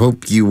I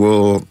hope you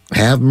will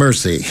have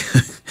mercy,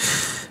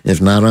 if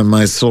not on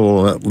my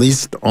soul, at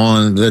least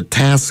on the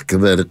task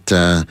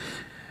that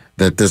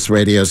this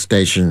radio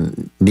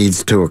station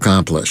needs to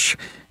accomplish,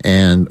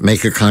 and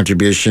make a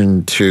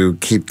contribution to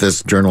keep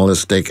this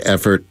journalistic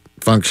effort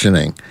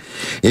functioning.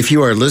 If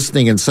you are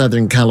listening in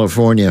Southern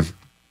California,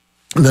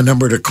 the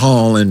number to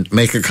call and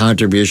make a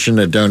contribution,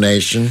 a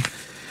donation,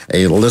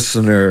 a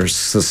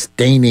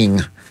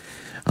listener-sustaining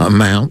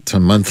amount, a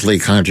monthly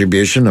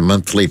contribution, a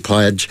monthly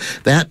pledge,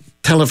 that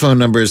telephone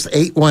number is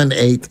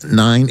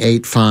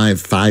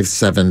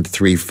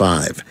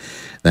 818-985-5735.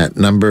 That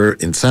number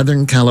in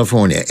Southern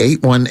California,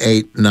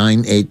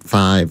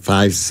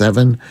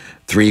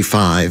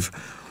 818-985-5735.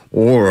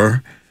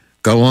 Or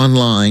go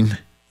online.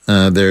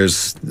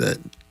 There's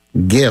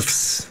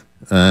gifts,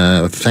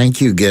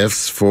 thank you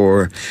gifts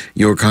for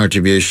your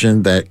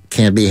contribution that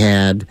can be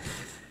had.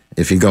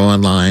 If you go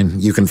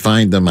online, you can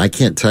find them. I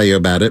can't tell you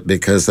about it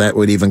because that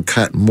would even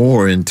cut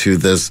more into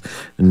this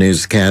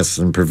newscast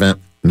and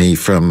prevent me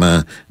from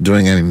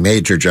doing a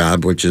major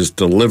job, which is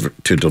to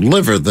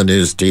deliver the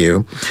news to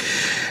you.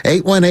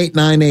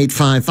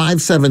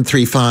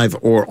 818-985-5735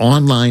 or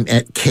online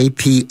at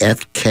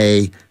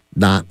kpfk.org.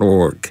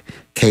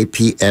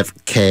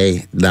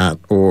 kpfk.org.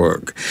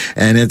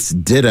 And it's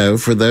ditto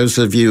for those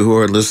of you who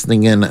are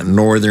listening in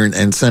Northern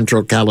and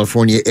Central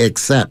California,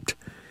 except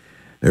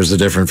there's a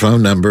different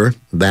phone number.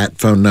 That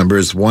phone number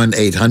is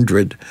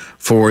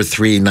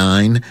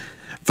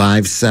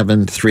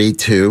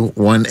 1-800-439-5732,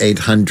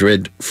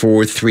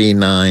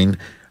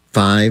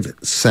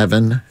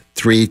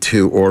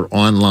 1-800-439-5732, or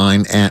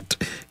online at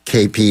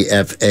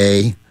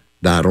kpfa.org,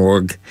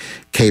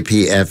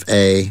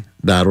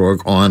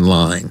 kpfa.org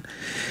online.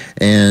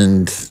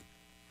 And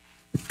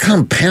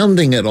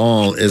compounding it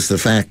all is the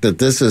fact that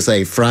this is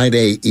a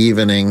Friday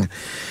evening,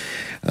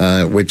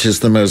 which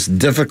is the most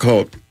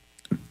difficult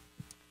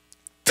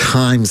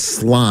time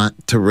slot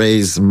to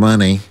raise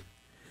money,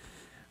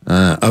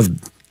 of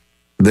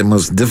the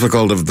most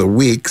difficult of the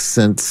week,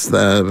 since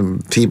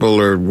people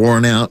are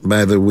worn out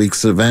by the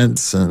week's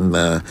events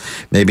and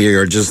maybe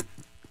are just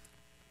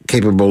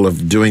capable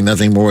of doing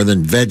nothing more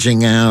than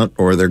vegging out,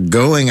 or they're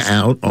going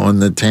out on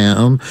the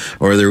town,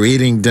 or they're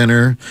eating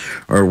dinner,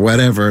 or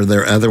whatever.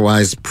 They're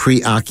otherwise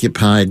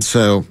preoccupied.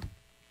 So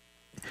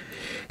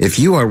if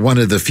you are one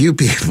of the few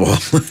people,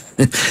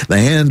 the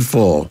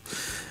handful,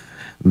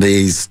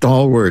 the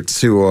stalwarts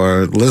who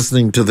are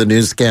listening to the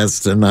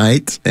newscast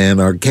tonight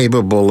and are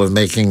capable of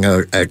making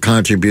a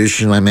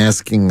contribution, I'm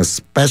asking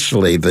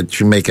especially that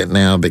you make it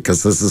now,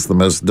 because this is the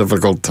most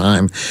difficult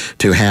time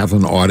to have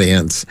an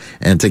audience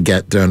and to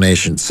get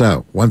donations.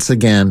 So, once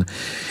again,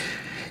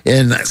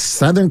 in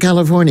Southern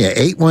California,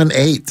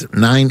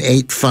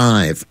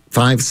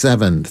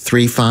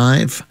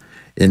 818-985-5735.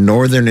 In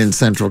Northern and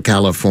Central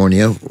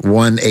California,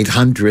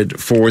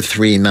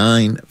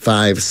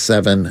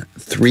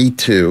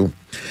 1-800-439-5732.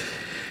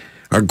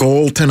 Our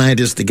goal tonight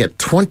is to get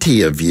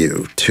 20 of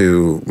you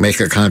to make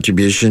a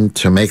contribution,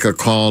 to make a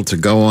call, to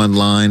go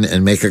online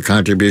and make a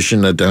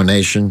contribution, a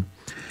donation.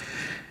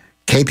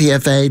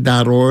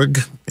 KPFA.org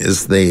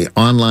is the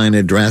online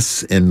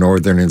address in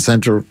Northern and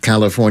Central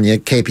California.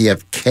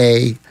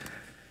 KPFK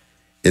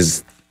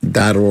is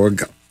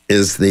 .org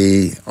is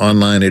the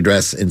online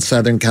address in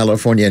Southern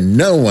California.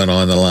 No one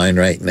on the line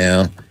right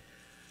now.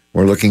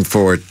 We're looking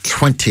for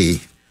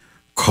 20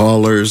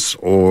 callers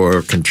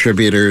or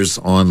contributors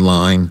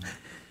online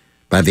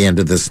by the end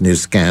of this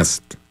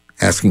newscast,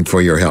 asking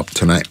for your help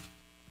tonight.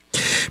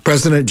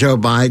 President Joe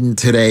Biden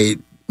today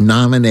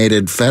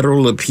nominated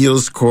federal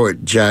appeals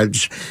court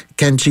judge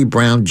Ketanji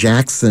Brown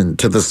Jackson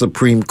to the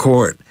Supreme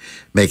Court,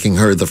 making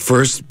her the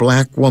first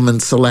black woman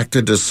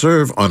selected to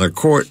serve on a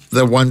court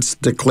that once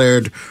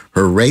declared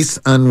her race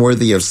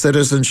unworthy of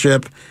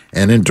citizenship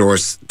and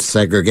endorsed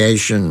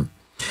segregation.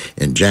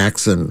 In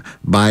Jackson,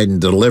 Biden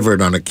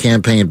delivered on a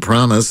campaign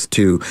promise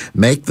to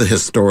make the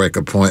historic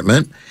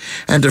appointment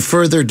and to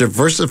further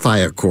diversify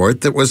a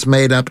court that was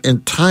made up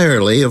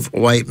entirely of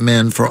white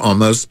men for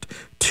almost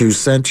 2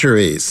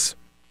 centuries.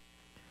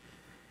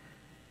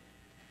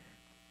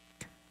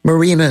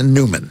 Marina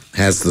Newman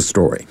has the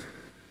story.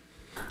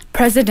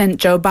 President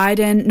Joe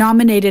Biden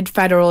nominated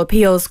federal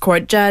appeals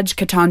court judge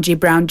Ketanji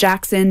Brown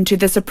Jackson to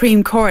the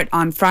Supreme Court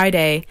on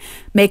Friday,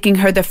 making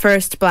her the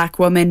first black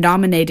woman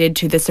nominated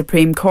to the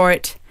Supreme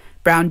Court.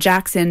 Brown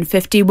Jackson,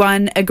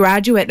 51, a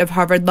graduate of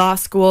Harvard Law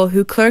School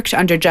who clerked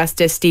under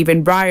Justice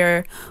Stephen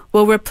Breyer,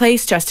 will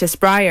replace Justice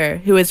Breyer,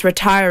 who is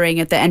retiring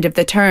at the end of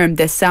the term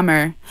this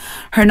summer.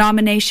 Her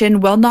nomination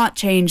will not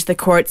change the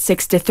court's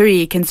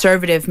 6-3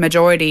 conservative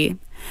majority.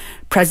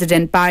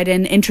 President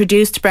Biden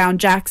introduced Brown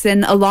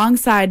Jackson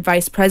alongside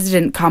Vice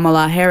President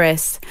Kamala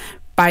Harris.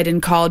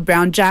 Biden called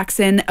Brown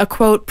Jackson a,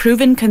 quote,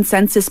 proven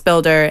consensus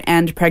builder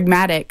and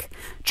pragmatic,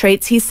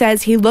 traits he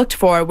says he looked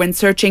for when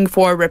searching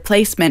for a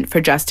replacement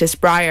for Justice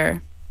Breyer.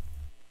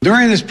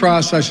 During this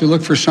process, you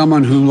look for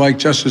someone who, like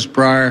Justice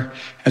Breyer,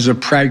 has a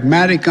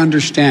pragmatic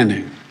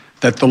understanding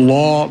that the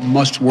law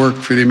must work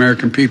for the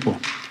American people.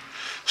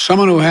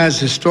 Someone who has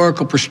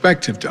historical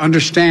perspective to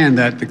understand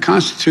that the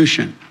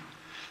Constitution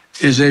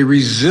is a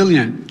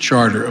resilient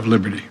charter of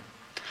liberty.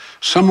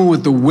 Someone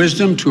with the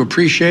wisdom to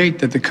appreciate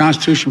that the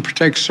Constitution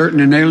protects certain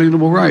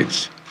inalienable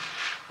rights,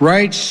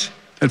 rights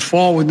that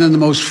fall within the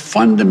most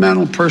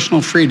fundamental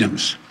personal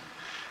freedoms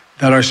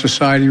that our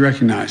society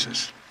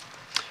recognizes.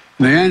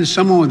 In the end,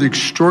 someone with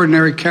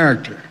extraordinary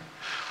character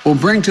will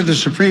bring to the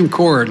Supreme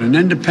Court an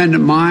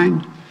independent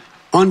mind,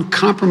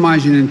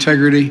 uncompromising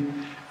integrity,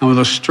 and with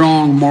a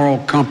strong moral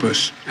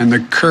compass and the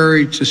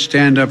courage to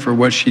stand up for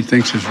what she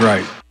thinks is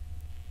right.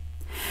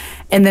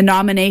 In the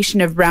nomination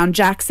of Brown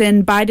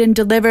Jackson, Biden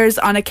delivers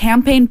on a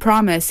campaign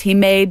promise he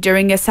made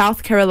during a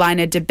South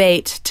Carolina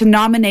debate to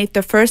nominate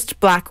the first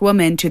black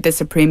woman to the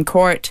Supreme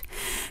Court.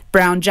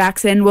 Brown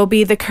Jackson will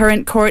be the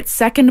current court's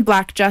second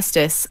black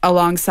justice,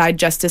 alongside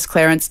Justice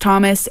Clarence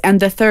Thomas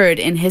and the third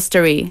in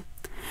history.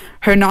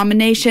 Her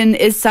nomination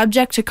is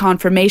subject to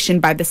confirmation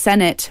by the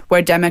Senate,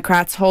 where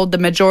Democrats hold the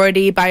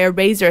majority by a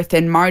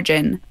razor-thin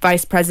margin,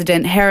 Vice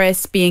President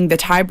Harris being the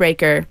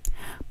tiebreaker.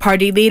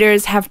 Party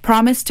leaders have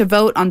promised to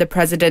vote on the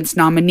president's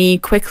nominee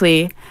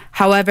quickly.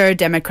 However,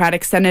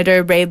 Democratic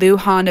Senator Ray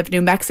Lujan of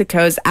New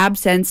Mexico's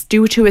absence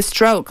due to a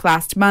stroke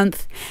last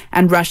month,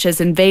 and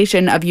Russia's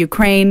invasion of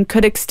Ukraine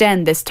could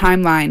extend this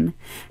timeline.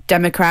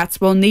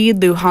 Democrats will need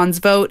Lujan's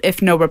vote if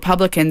no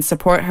Republicans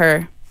support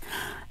her.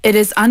 It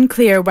is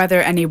unclear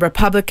whether any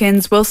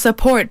Republicans will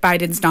support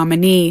Biden's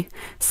nominee.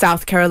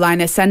 South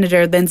Carolina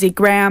Senator Lindsey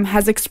Graham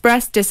has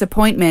expressed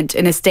disappointment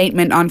in a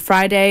statement on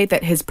Friday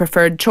that his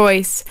preferred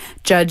choice,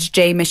 Judge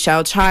J.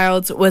 Michelle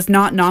Childs, was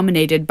not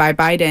nominated by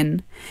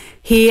Biden.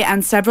 He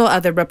and several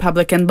other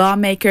Republican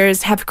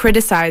lawmakers have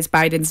criticized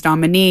Biden's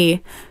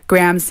nominee,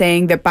 Graham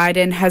saying that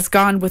Biden has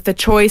gone with the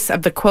choice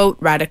of the, quote,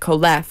 radical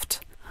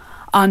left.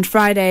 On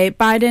Friday,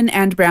 Biden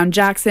and Brown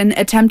Jackson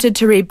attempted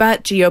to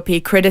rebut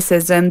GOP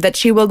criticism that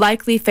she will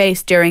likely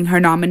face during her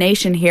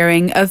nomination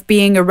hearing of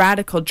being a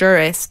radical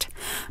jurist.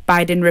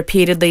 Biden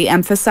repeatedly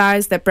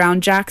emphasized that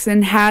Brown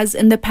Jackson has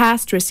in the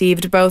past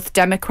received both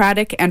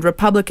Democratic and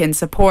Republican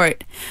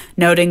support,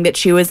 noting that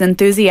she was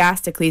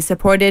enthusiastically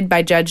supported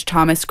by Judge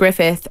Thomas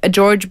Griffith, a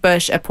George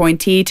Bush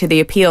appointee to the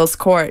appeals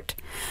court.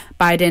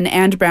 Biden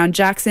and Brown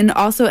Jackson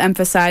also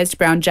emphasized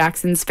Brown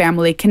Jackson's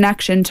family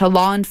connection to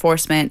law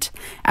enforcement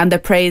and the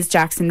praise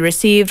Jackson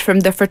received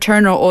from the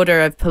Fraternal Order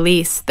of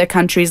Police, the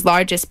country's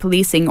largest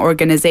policing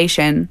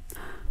organization.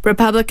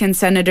 Republican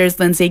Senators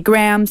Lindsey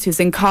Graham,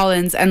 Susan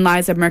Collins, and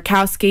Liza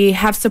Murkowski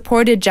have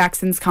supported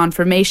Jackson's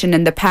confirmation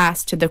in the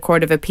past to the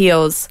Court of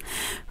Appeals.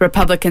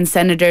 Republican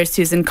Senator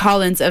Susan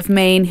Collins of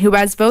Maine, who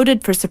has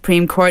voted for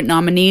Supreme Court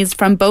nominees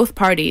from both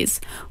parties,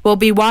 will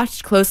be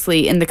watched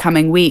closely in the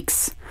coming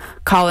weeks.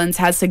 Collins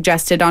has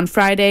suggested on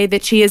Friday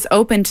that she is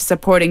open to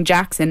supporting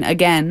Jackson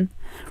again.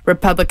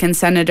 Republican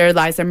Senator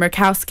Liza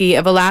Murkowski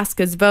of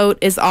Alaska's vote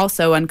is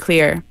also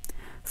unclear.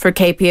 For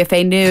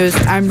KPFA News,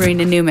 I'm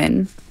Marina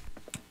Newman.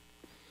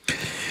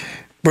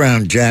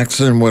 Brown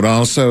Jackson would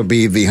also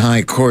be the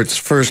High Court's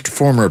first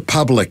former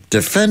public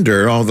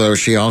defender, although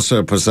she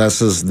also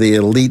possesses the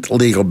elite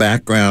legal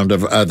background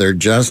of other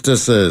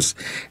justices.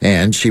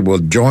 And she will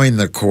join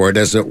the court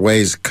as it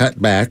weighs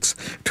cutbacks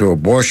to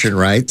abortion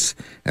rights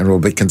and will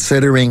be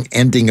considering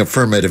ending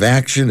affirmative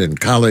action in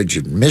college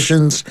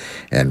admissions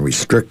and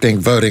restricting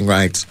voting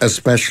rights,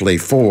 especially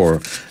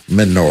for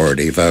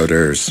minority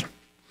voters.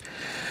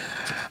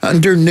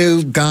 Under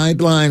new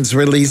guidelines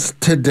released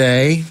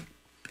today,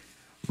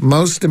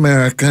 most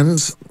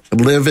Americans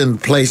live in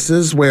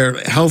places where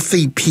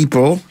healthy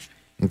people,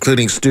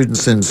 including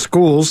students in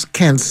schools,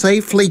 can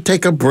safely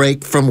take a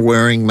break from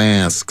wearing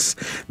masks.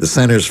 The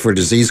Centers for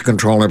Disease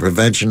Control and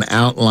Prevention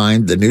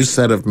outlined the new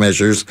set of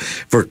measures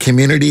for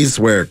communities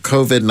where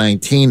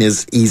COVID-19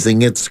 is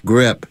easing its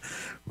grip,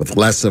 with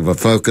less of a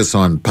focus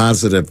on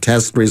positive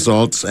test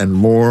results and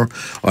more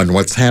on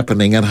what's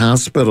happening at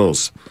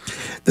hospitals.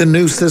 The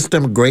new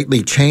system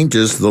greatly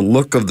changes the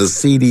look of the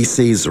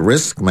CDC's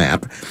risk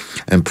map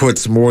and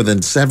puts more than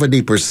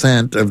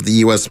 70% of the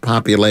U.S.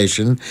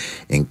 population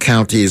in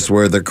counties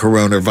where the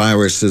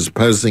coronavirus is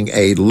posing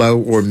a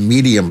low or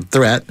medium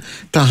threat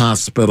to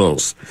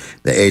hospitals.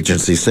 The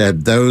agency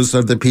said those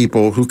are the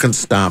people who can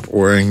stop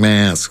wearing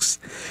masks.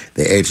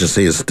 The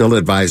agency is still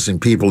advising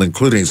people,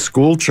 including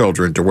school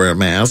children, to wear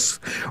masks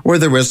where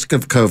the risk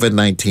of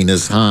COVID-19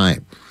 is high.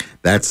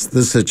 That's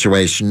the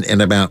situation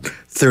in about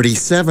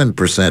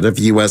 37% of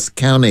U.S.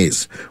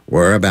 counties,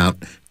 where about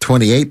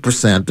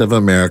 28% of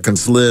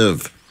Americans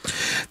live.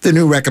 The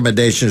new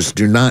recommendations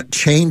do not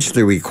change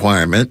the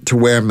requirement to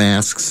wear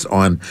masks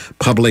on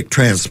public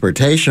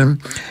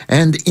transportation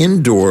and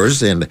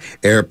indoors in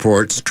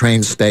airports,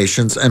 train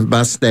stations, and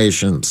bus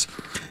stations.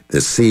 The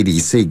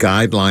CDC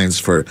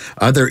guidelines for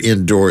other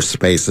indoor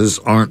spaces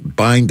aren't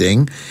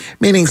binding,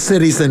 meaning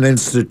cities and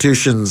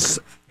institutions,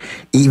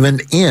 even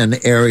in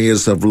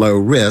areas of low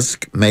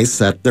risk, may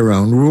set their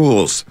own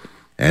rules.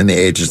 And the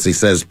agency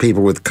says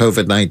people with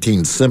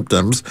COVID-19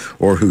 symptoms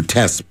or who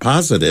test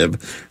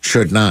positive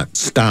should not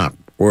stop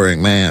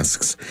wearing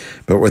masks.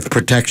 But with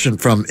protection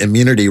from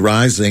immunity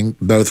rising,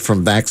 both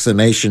from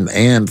vaccination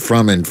and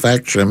from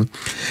infection,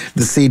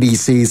 the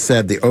CDC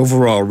said the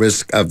overall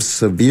risk of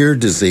severe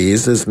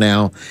disease is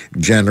now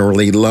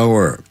generally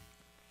lower.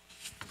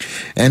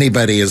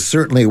 Anybody is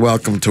certainly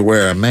welcome to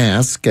wear a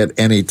mask at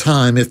any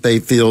time if they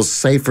feel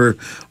safer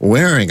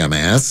wearing a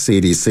mask,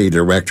 CDC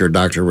Director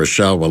Dr.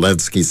 Rochelle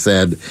Walensky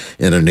said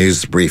in a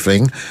news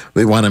briefing.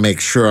 We want to make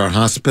sure our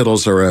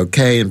hospitals are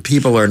okay and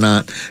people are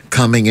not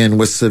coming in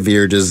with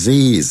severe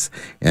disease.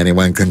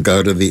 Anyone can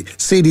go to the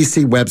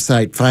CDC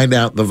website, find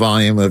out the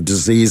volume of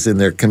disease in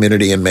their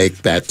community, and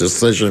make that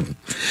decision.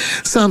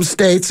 Some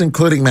states,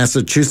 including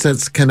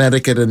Massachusetts,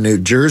 Connecticut, and New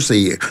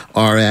Jersey,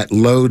 are at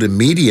low to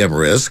medium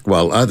risk,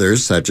 while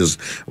others, such as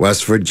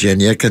West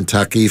Virginia,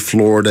 Kentucky,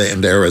 Florida,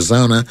 and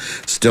Arizona,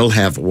 still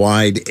have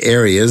wide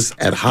areas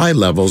at high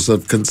levels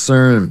of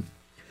concern.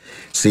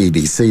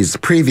 CDC's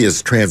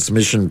previous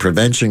transmission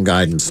prevention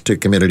guidance to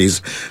communities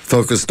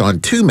focused on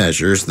two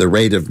measures: the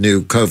rate of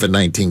new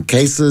COVID-19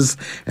 cases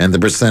and the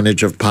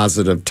percentage of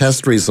positive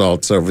test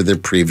results over the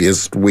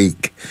previous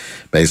week.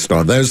 Based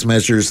on those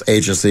measures,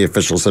 agency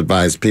officials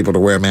advised people to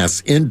wear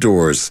masks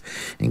indoors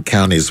in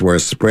counties where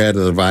spread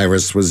of the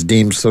virus was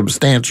deemed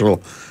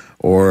substantial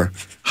or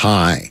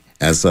high.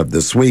 As of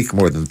this week,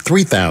 more than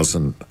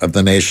 3,000 of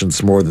the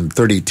nation's more than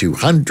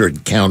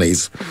 3,200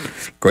 counties,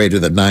 greater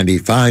than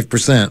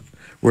 95%,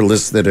 were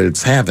listed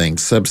as having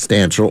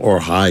substantial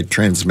or high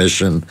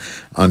transmission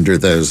under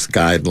those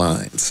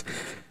guidelines.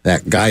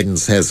 That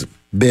guidance has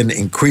been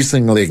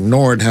increasingly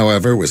ignored,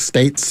 however, with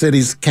states,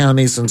 cities,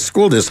 counties, and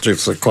school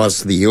districts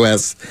across the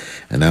U.S.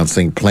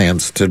 announcing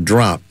plans to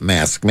drop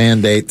mask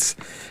mandates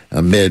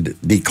amid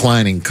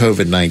declining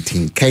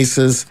COVID-19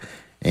 cases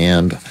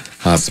and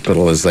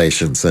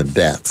hospitalizations and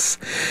deaths.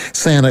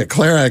 Santa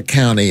Clara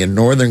County in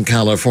Northern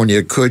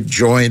California could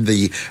join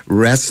the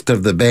rest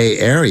of the Bay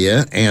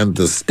Area and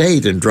the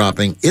state in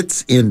dropping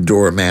its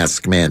indoor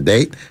mask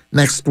mandate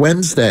next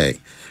Wednesday.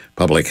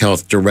 Public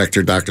Health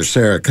Director Dr.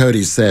 Sarah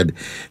Cody said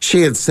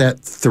she had set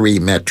 3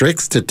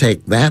 metrics to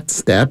take that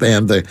step,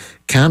 and the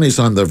county's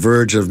on the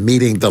verge of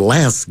meeting the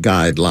last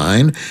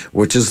guideline,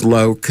 which is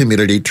low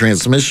community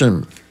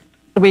transmission.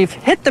 We've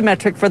hit the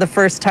metric for the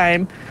first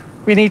time.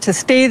 We need to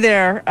stay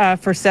there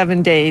for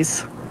 7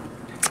 days.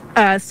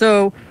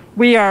 So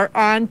we are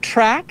on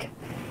track.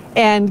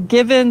 And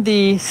given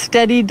the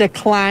steady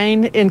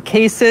decline in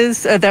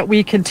cases that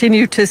we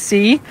continue to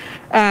see,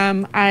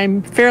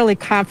 I'm fairly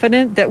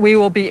confident that we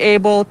will be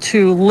able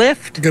to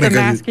lift the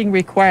masking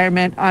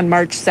requirement on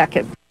March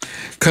 2nd.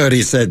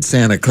 Cody said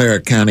Santa Clara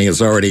County has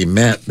already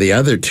met the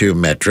other 2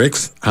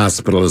 metrics.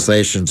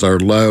 Hospitalizations are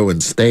low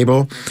and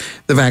stable.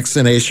 The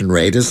vaccination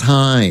rate is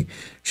high.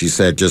 She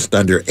said just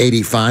under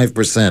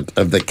 85%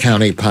 of the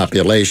county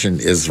population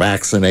is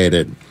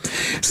vaccinated.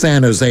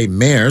 San Jose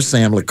Mayor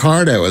Sam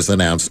Liccardo has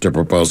announced a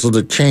proposal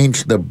to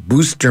change the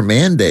booster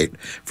mandate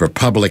for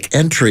public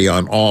entry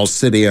on all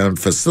city-owned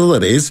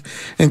facilities,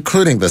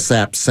 including the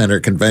Sapp Center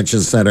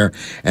Convention Center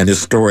and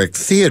historic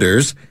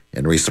theaters,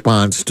 in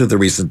response to the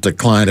recent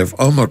decline of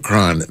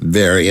Omicron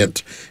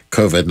variant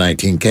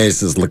COVID-19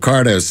 cases.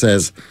 Liccardo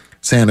says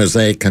San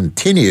Jose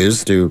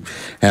continues to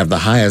have the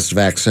highest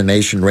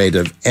vaccination rate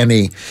of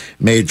any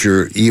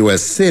major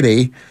U.S.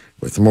 city,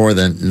 with more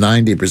than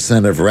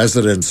 90% of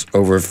residents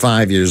over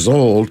 5 years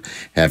old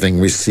having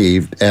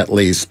received at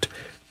least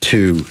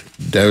 2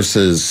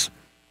 doses.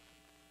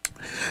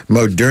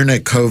 Moderna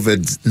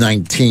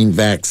COVID-19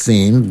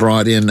 vaccine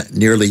brought in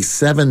nearly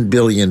 $7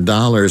 billion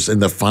in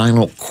the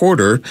final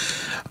quarter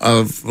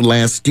of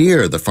last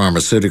year. The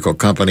pharmaceutical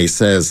company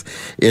says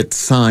it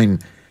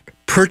signed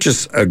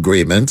purchase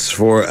agreements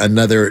for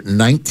another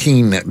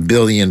 $19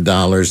 billion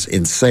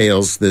in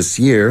sales this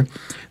year.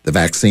 The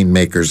vaccine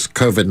maker's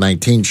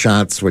COVID-19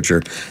 shots, which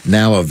are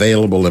now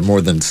available in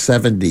more than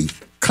 70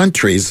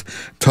 countries,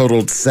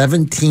 totaled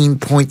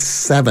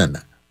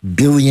 $17.7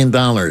 billion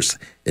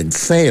in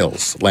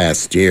sales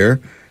last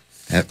year.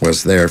 That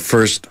was their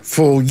first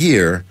full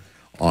year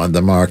on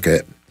the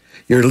market.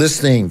 You're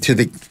listening to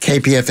the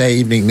KPFA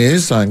Evening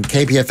News on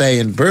KPFA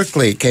in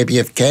Berkeley,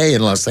 KPFK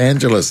in Los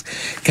Angeles,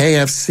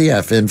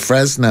 KFCF in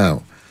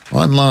Fresno,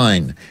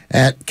 online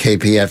at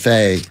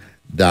kpfa.org.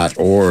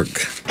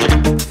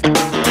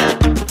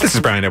 This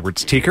is Brian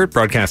Edwards-Teekert,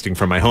 broadcasting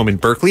from my home in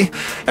Berkeley.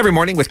 Every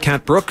morning with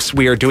Kat Brooks,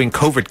 we are doing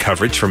COVID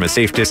coverage from a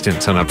safe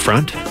distance on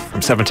Upfront.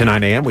 From 7 to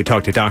 9 a.m., we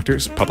talk to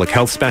doctors, public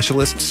health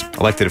specialists,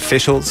 elected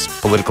officials,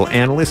 political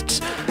analysts.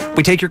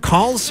 We take your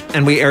calls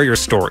and we air your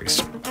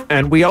stories.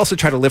 And we also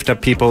try to lift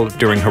up people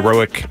doing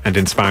heroic and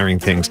inspiring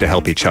things to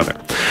help each other.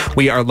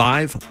 We are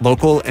live,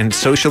 local, and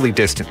socially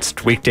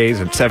distanced,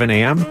 weekdays at 7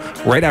 a.m.,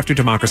 right after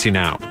Democracy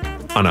Now!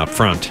 On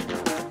Upfront.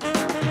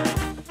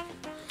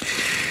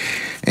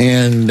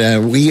 And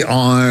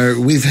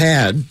we've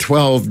had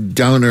 12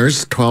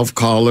 donors, 12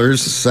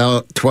 callers,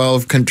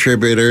 12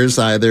 contributors,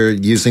 either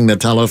using the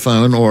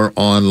telephone or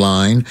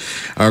online.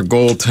 Our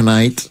goal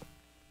tonight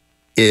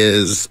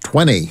is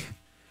 20.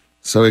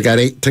 So we got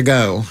 8 to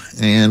go,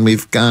 and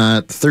we've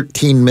got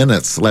 13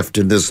 minutes left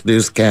in this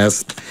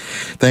newscast.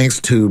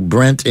 Thanks to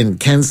Brent in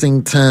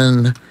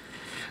Kensington,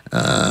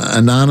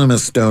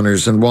 anonymous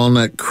donors in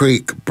Walnut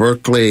Creek,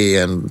 Berkeley,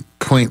 and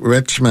Point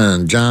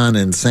Richmond, John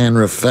in San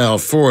Rafael,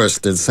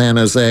 Forest in San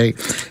Jose,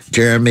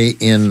 Jeremy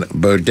in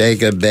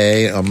Bodega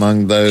Bay,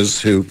 among those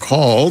who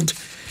called.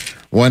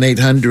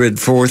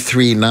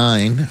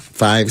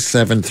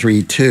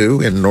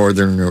 1-800-439-5732 in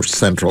northern or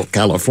central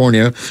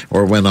California,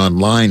 or went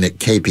online at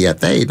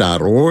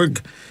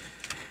kpfa.org.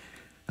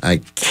 I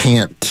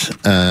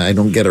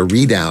don't get a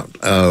readout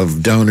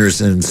of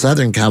donors in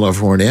Southern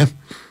California,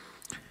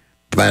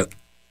 but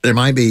there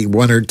might be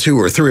 1 or 2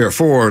 or 3 or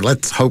 4.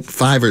 Let's hope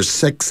 5 or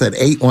 6 at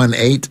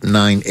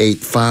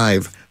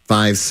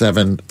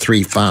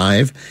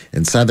 818-985-5735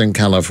 in Southern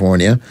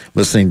California,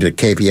 listening to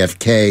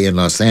KPFK in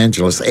Los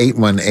Angeles,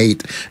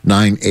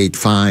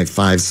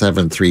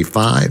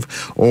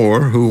 818-985-5735,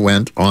 or who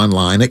went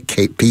online at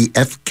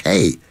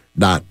kpfk.org.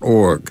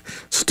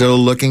 Still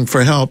looking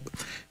for help.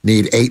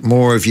 Need 8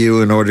 more of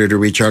you in order to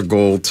reach our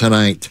goal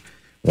tonight.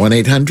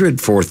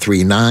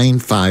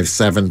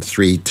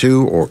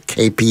 1-800-439-5732 or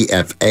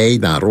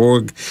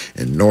kpfa.org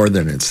in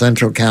Northern and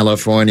Central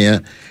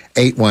California.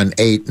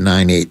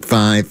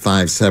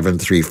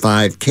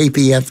 818-985-5735,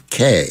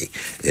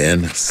 KPFK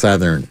in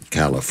Southern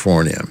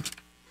California.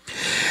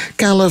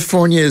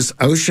 California's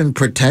Ocean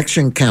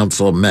Protection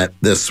Council met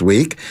this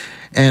week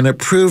and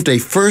approved a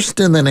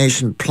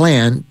first-in-the-nation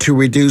plan to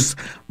reduce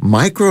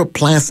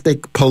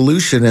microplastic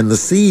pollution in the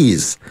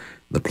seas.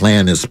 The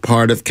plan is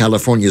part of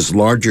California's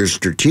larger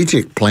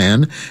strategic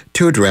plan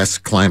to address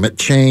climate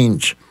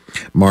change.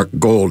 Mark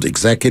Gold,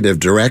 Executive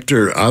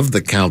Director of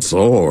the Council,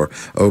 or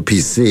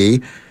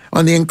OPC,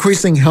 on the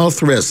increasing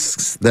health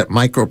risks that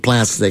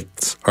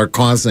microplastics are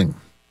causing.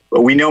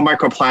 Well, we know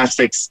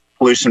microplastics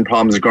pollution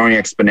problems are growing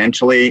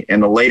exponentially,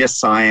 and the latest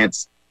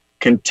science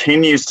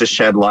continues to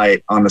shed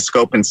light on the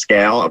scope and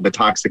scale of the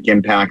toxic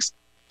impacts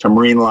to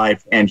marine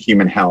life and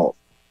human health.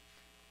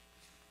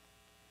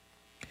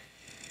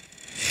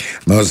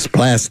 Most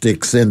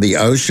plastics in the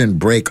ocean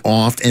break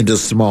off into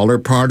smaller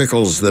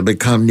particles that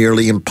become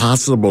nearly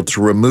impossible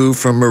to remove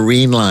from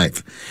marine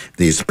life.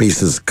 These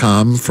pieces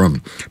come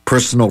from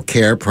personal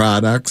care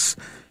products,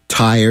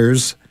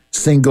 tires,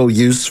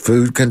 single-use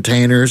food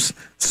containers,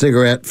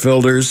 cigarette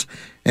filters,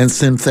 and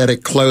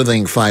synthetic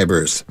clothing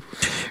fibers.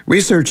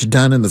 Research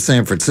done in the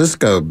San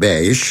Francisco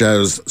Bay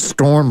shows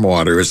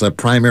stormwater is a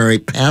primary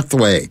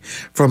pathway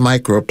for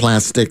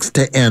microplastics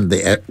to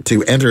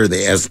enter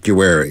the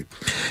estuary.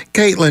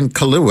 Caitlin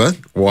Kalua,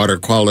 Water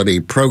Quality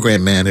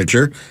Program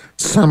Manager,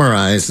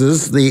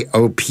 summarizes the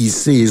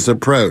OPC's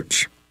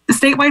approach. The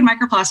statewide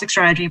microplastic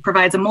strategy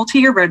provides a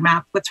multi-year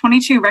roadmap with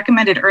 22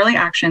 recommended early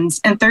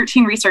actions and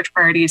 13 research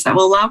priorities that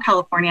will allow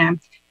California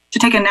to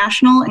take a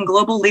national and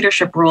global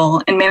leadership role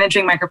in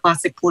managing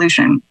microplastic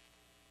pollution.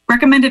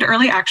 Recommended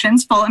early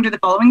actions fall under the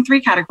following 3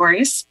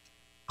 categories: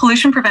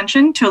 pollution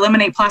prevention to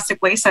eliminate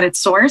plastic waste at its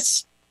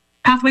source,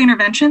 pathway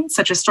intervention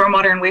such as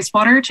stormwater and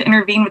wastewater to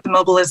intervene with the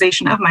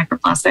mobilization of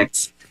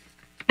microplastics,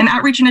 and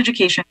outreach and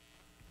education.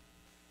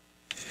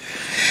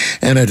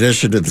 In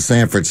addition to the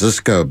San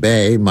Francisco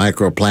Bay,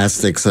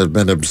 microplastics have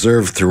been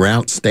observed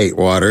throughout state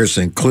waters,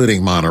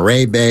 including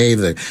Monterey Bay,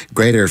 the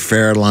Greater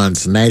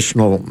Farallones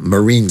National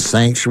Marine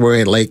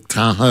Sanctuary, Lake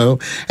Tahoe,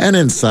 and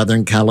in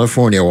Southern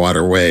California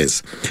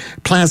waterways.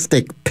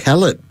 Plastic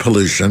pellet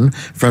pollution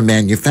from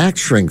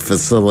manufacturing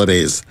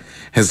facilities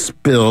has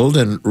spilled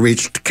and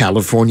reached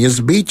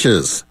California's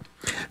beaches.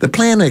 The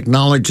plan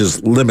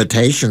acknowledges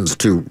limitations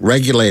to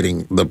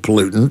regulating the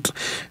pollutant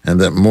and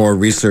that more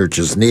research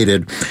is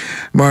needed.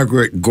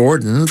 Margaret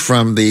Gordon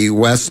from the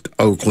West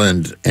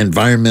Oakland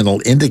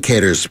Environmental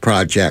Indicators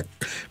Project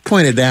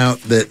pointed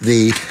out that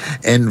the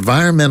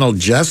environmental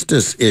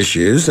justice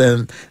issues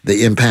and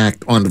the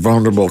impact on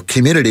vulnerable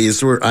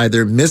communities were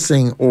either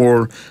missing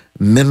or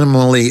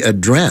minimally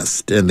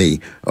addressed in the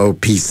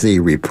OPC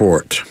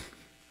report.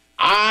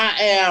 I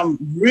am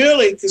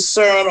really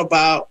concerned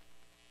about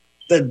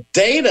the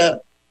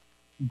data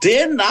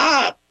did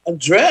not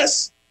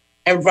address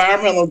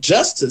environmental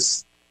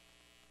justice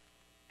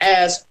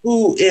as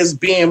who is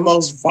being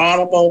most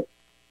vulnerable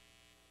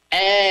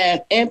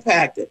and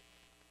impacted.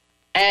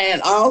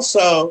 And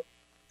also,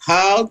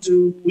 how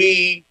do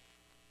we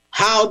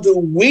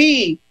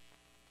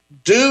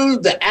do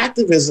the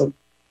activism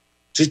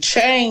to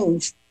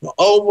change the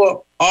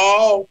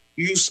overall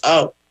use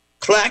of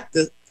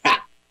plastics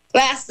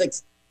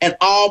in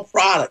all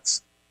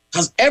products?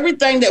 Because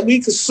everything that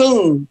we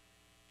consume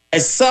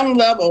at some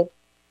level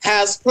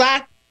has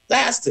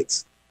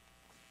plastics.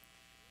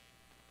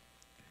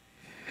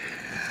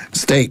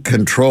 State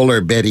Controller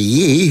Betty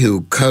Yee,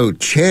 who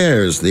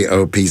co-chairs the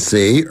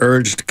OPC,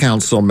 urged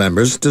council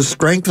members to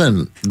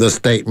strengthen the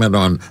statement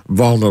on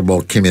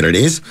vulnerable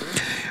communities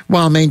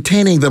while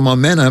maintaining the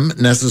momentum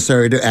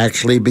necessary to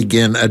actually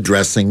begin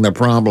addressing the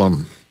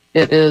problem.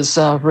 It is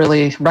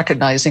really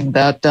recognizing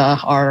that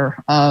our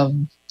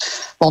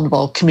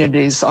vulnerable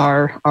communities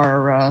are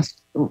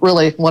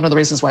really one of the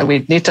reasons why we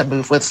need to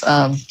move with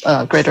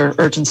greater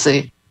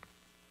urgency.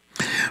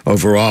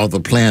 Overall,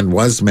 the plan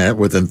was met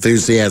with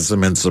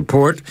enthusiasm and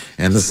support,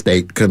 and the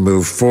state can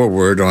move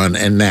forward on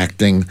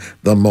enacting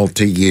the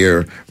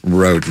multi-year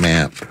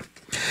roadmap.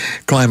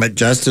 Climate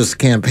justice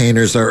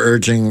campaigners are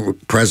urging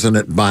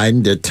President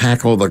Biden to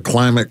tackle the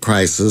climate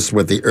crisis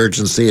with the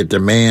urgency it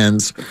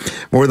demands.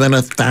 More than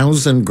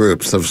 1,000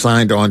 groups have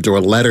signed on to a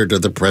letter to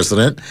the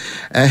president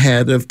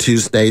ahead of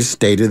Tuesday's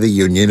State of the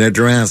Union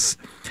address.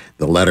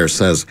 The letter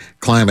says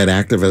climate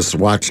activists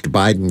watched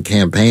Biden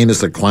campaign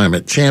as a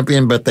climate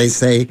champion, but they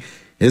say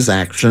his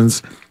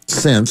actions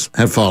since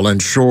have fallen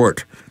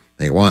short.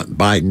 They want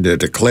Biden to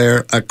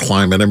declare a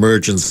climate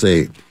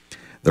emergency.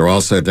 They're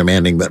also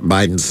demanding that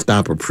Biden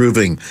stop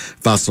approving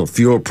fossil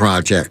fuel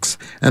projects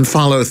and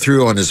follow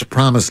through on his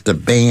promise to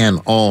ban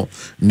all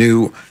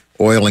new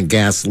oil and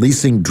gas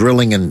leasing,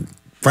 drilling, and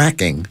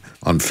fracking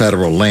on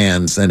federal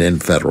lands and in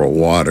federal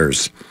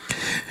waters.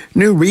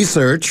 New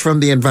research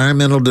from the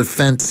Environmental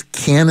Defense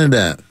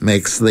Canada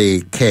makes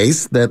the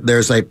case that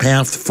there's a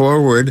path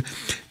forward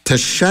to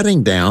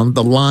shutting down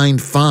the Line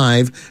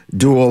 5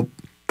 dual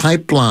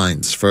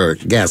pipelines for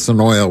gas and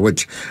oil,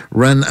 which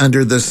run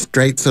under the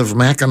Straits of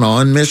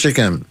Mackinac in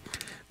Michigan.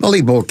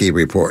 Molly Bolke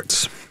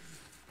reports.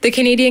 The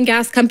Canadian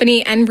gas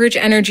company Enbridge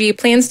Energy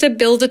plans to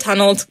build a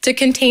tunnel to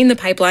contain the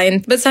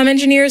pipeline, but some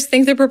engineers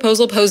think the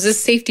proposal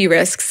poses safety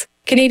risks.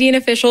 Canadian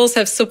officials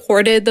have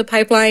supported the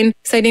pipeline,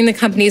 citing the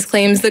company's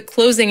claims that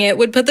closing it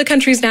would put the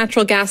country's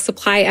natural gas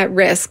supply at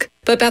risk.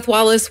 But Beth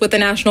Wallace with the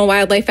National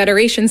Wildlife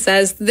Federation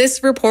says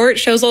this report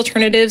shows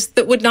alternatives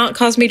that would not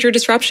cause major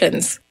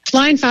disruptions.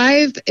 Line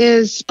 5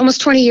 is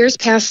almost 20 years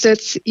past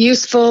its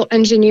useful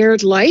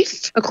engineered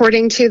life,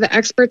 according to the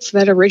experts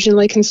that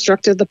originally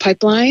constructed the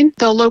pipeline.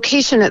 The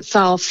location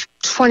itself,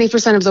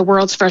 20% of the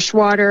world's fresh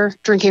water,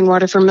 drinking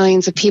water for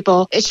millions of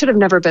people, it should have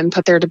never been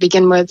put there to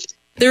begin with.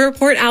 The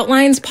report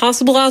outlines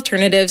possible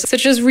alternatives,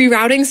 such as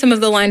rerouting some of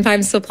the Line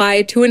 5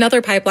 supply to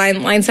another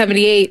pipeline, Line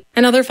 78,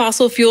 and other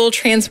fossil fuel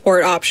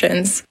transport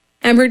options.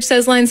 Enbridge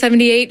says Line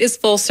 78 is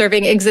full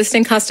serving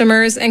existing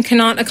customers and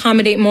cannot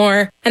accommodate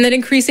more, and that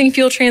increasing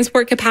fuel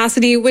transport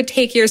capacity would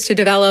take years to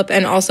develop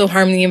and also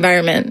harm the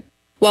environment.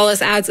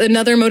 Wallace adds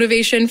another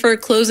motivation for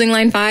closing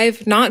Line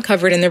 5, not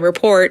covered in the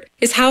report,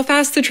 is how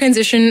fast the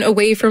transition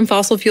away from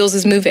fossil fuels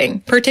is moving,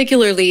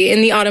 particularly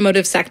in the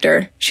automotive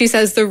sector. She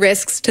says the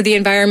risks to the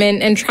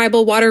environment and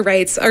tribal water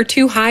rights are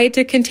too high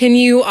to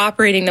continue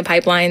operating the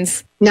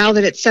pipelines. Now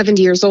that it's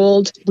 70 years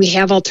old, we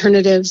have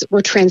alternatives.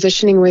 We're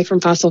transitioning away from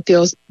fossil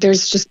fuels.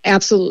 There's just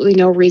absolutely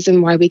no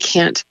reason why we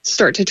can't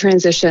start to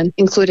transition,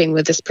 including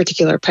with this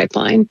particular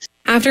pipeline.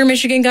 After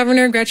Michigan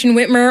Governor Gretchen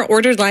Whitmer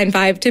ordered Line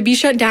 5 to be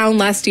shut down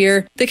last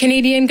year, the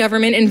Canadian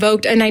government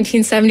invoked a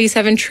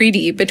 1977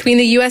 treaty between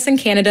the U.S. and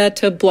Canada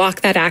to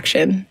block that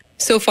action.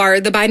 So far,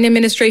 the Biden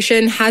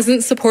administration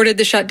hasn't supported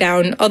the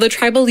shutdown, although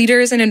tribal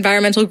leaders and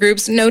environmental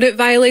groups note it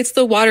violates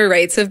the water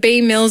rights of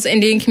Bay Mills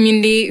Indian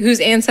community, whose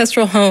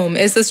ancestral home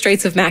is the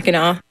Straits of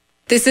Mackinac.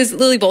 This is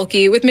Lily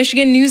Bolke with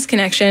Michigan News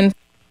Connection.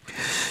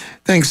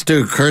 Thanks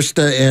to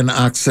Kirsta in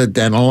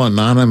Occidental,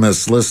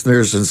 anonymous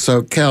listeners in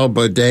Soquel,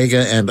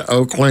 Bodega, and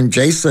Oakland,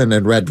 Jason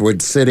in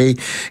Redwood City,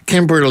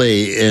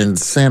 Kimberly in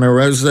Santa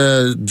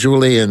Rosa,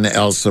 Julie in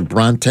El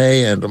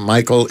Sobrante, and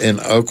Michael in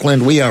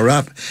Oakland. We are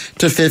up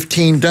to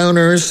 15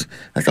 donors.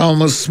 I can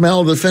almost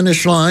smell the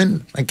finish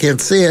line. I can't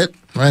see it.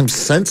 I'm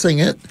sensing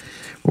it.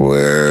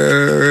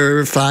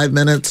 We're 5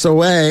 minutes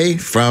away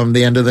from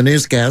the end of the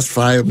newscast,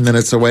 5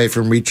 minutes away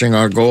from reaching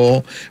our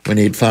goal. We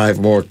need 5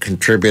 more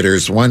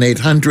contributors.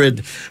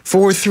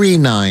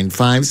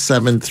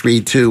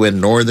 1-800-439-5732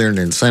 in Northern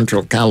and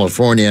Central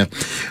California,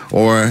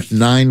 or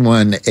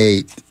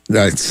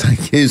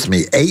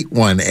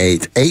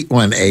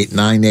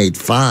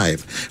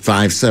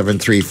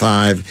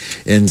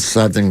 818-985-5735 in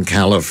Southern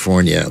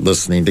California,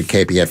 listening to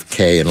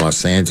KPFK in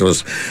Los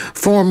Angeles.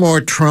 4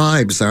 more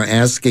tribes are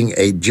asking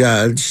a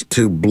judge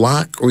to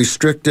block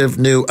restrictive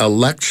new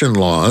election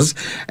laws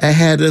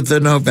ahead of the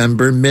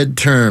November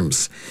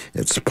midterms.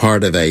 It's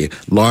part of a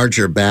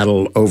larger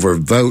battle over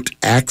vote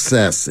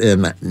access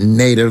in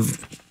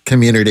Native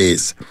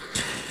communities.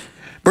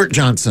 Bert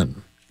Johnson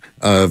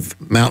of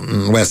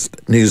Mountain West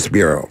News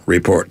Bureau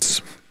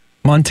reports.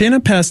 Montana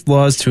passed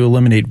laws to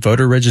eliminate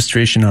voter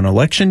registration on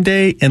Election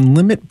Day and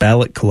limit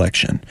ballot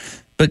collection.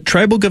 But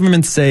tribal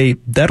governments say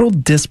that'll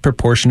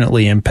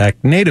disproportionately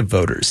impact Native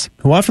voters,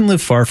 who often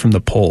live far from the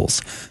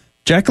polls.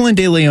 Jacqueline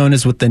De Leon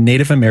is with the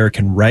Native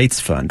American Rights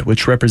Fund,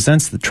 which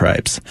represents the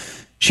tribes.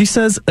 She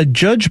says a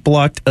judge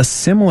blocked a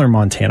similar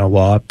Montana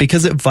law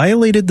because it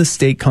violated the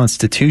state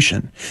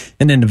constitution.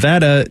 And in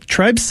Nevada,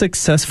 tribes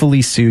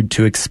successfully sued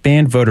to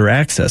expand voter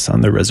access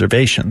on their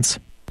reservations.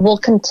 We'll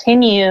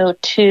continue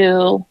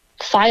to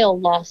file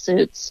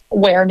lawsuits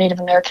where Native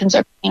Americans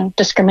are being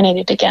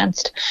discriminated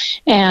against.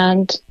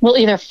 And we'll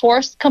either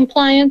force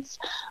compliance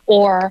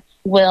or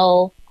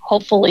will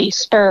hopefully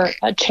spur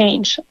a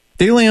change.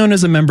 De Leon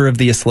is a member of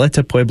the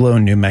Isleta Pueblo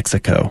in New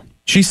Mexico.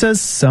 She says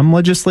some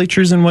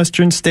legislatures in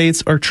western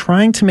states are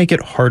trying to make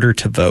it harder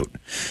to vote.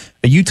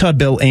 A Utah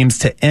bill aims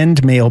to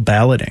end mail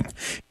balloting.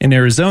 In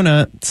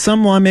Arizona,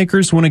 some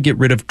lawmakers want to get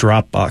rid of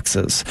drop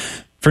boxes.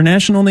 For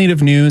National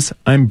Native News,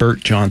 I'm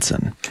Bert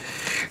Johnson.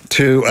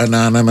 2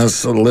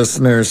 anonymous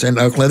listeners in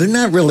Oakland. They're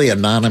not really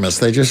anonymous.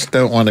 They just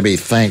don't want to be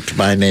thanked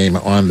by name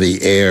on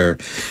the air.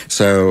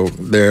 So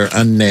they're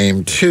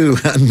unnamed. 2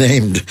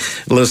 unnamed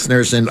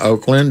listeners in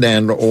Oakland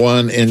and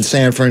 1 in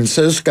San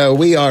Francisco.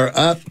 We are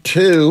up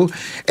to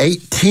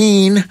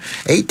 18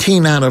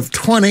 out of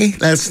 20.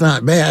 That's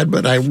not bad,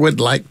 but I would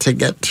like to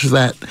get to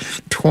that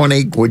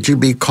 20. Would you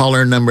be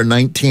caller number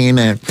 19?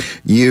 And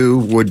you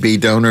would be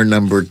donor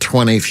number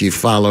 20 if you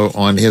follow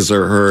on his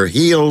or her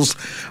heels.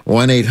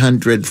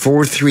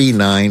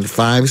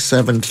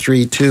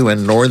 1-800-439-5732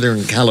 in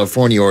Northern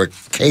California, or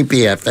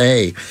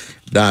KPFA.org,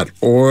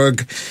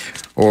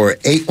 or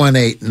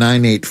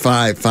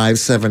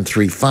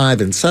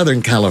 818-985-5735 in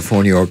Southern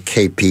California, or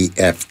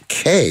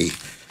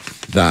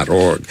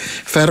KPFK.org.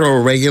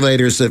 Federal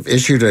regulators have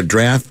issued a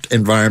draft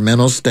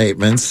environmental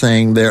statement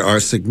saying there are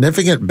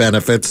significant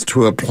benefits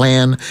to a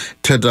plan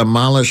to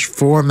demolish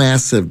 4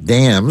 massive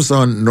dams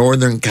on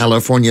Northern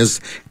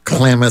California's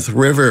Klamath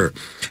River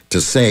to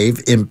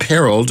save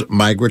imperiled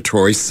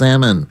migratory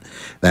salmon.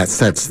 That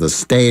sets the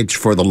stage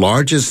for the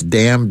largest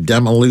dam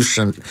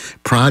demolition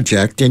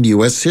project in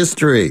U.S.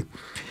 history.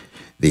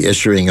 The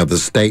issuing of the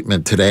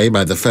statement today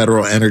by the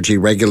Federal Energy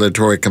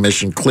Regulatory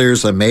Commission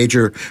clears a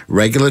major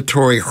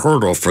regulatory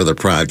hurdle for the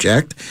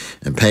project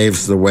and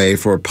paves the way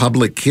for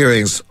public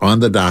hearings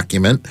on the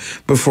document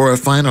before a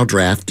final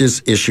draft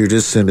is issued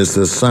as soon as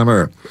this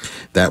summer.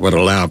 That would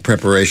allow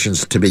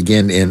preparations to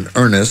begin in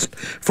earnest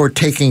for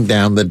taking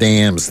down the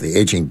dams. The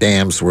aging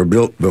dams were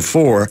built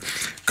before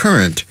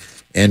current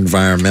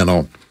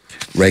environmental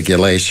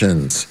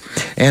regulations.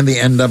 And the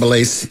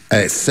NCAA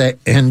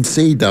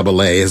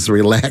has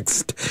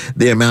relaxed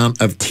the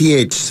amount of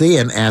THC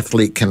an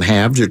athlete can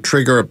have to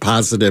trigger a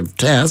positive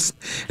test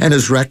and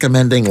is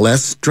recommending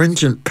less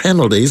stringent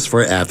penalties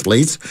for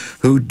athletes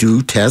who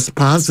do test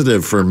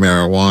positive for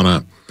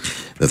marijuana.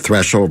 The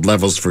threshold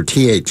levels for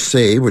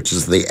THC, which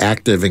is the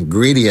active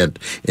ingredient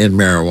in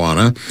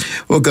marijuana,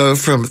 will go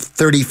from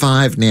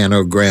 35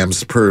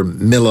 nanograms per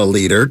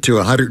milliliter to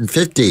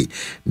 150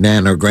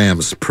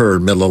 nanograms per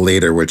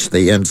milliliter, which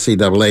the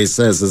NCAA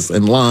says is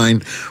in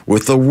line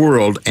with the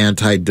World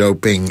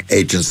Anti-Doping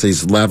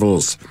Agency's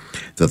levels.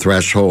 The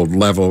threshold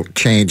level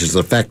change is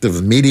effective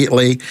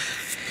immediately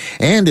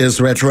and is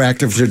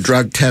retroactive to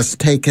drug tests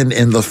taken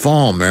in the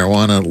fall.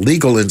 Marijuana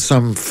legal in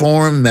some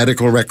form,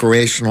 medical,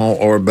 recreational,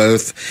 or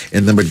both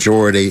in the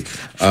majority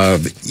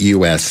of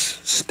U.S.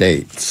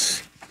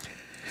 states.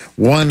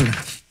 1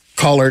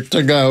 caller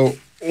to go.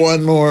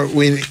 1 more.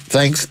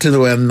 Thanks to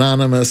the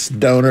anonymous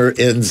donor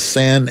in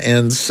San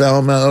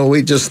Anselmo.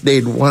 We just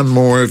need 1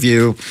 more of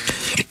you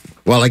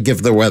while I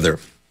give the weather.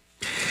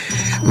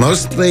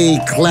 Mostly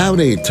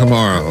cloudy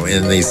tomorrow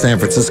in the San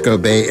Francisco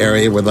Bay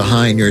Area with a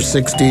high near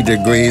 60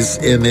 degrees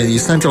in the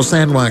central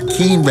San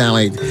Joaquin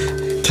Valley.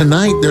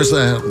 Tonight, there's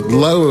a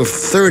low of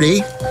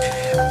 30.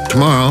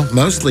 Tomorrow,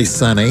 mostly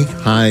sunny,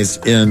 highs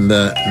in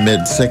the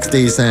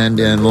mid-60s, and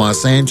in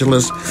Los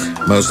Angeles,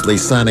 mostly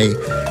sunny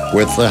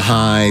with the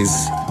highs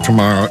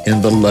tomorrow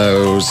in the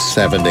low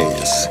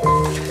 70s.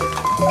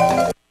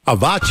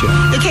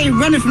 Avacha. They came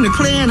running from the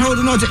Klan,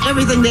 holding on to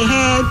everything they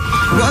had.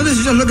 while others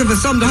are just looking for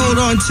something to hold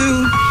on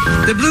to,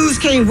 the blues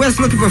came west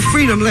looking for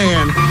freedom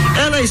land.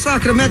 L.A.,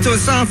 Sacramento,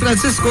 and San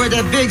Francisco had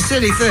that big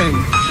city thing.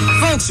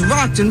 Folks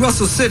rocked in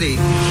Russell City.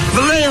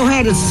 Vallejo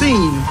had its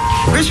scene.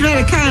 Richmond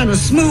had a kind of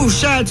smooth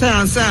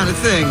Chi-Town sounding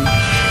thing.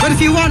 But if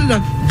you wanted a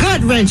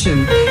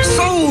gut-wrenching,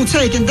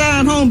 soul-taking,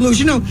 down-home blues,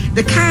 you know,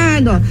 the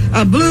kind of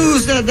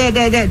blues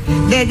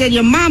that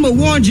your mama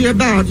warned you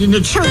about, and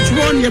the church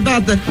warned you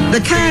about, the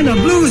kind of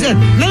blues that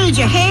made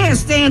your hair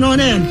stand on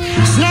end,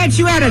 snatched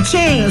you out of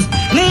chairs,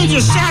 made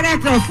you shout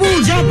after a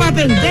fool, jump up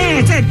and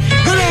dance, that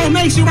good old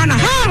makes you want to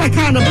holler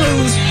kind of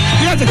blues,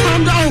 you have to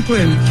come to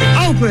Oakland,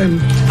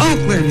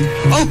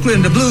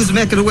 the blues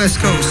mecca of the West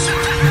Coast.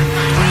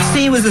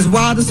 Steve was as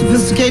wild and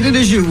sophisticated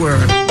as you were.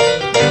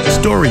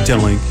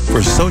 Storytelling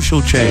for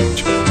social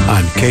change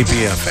on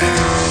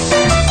KPFA.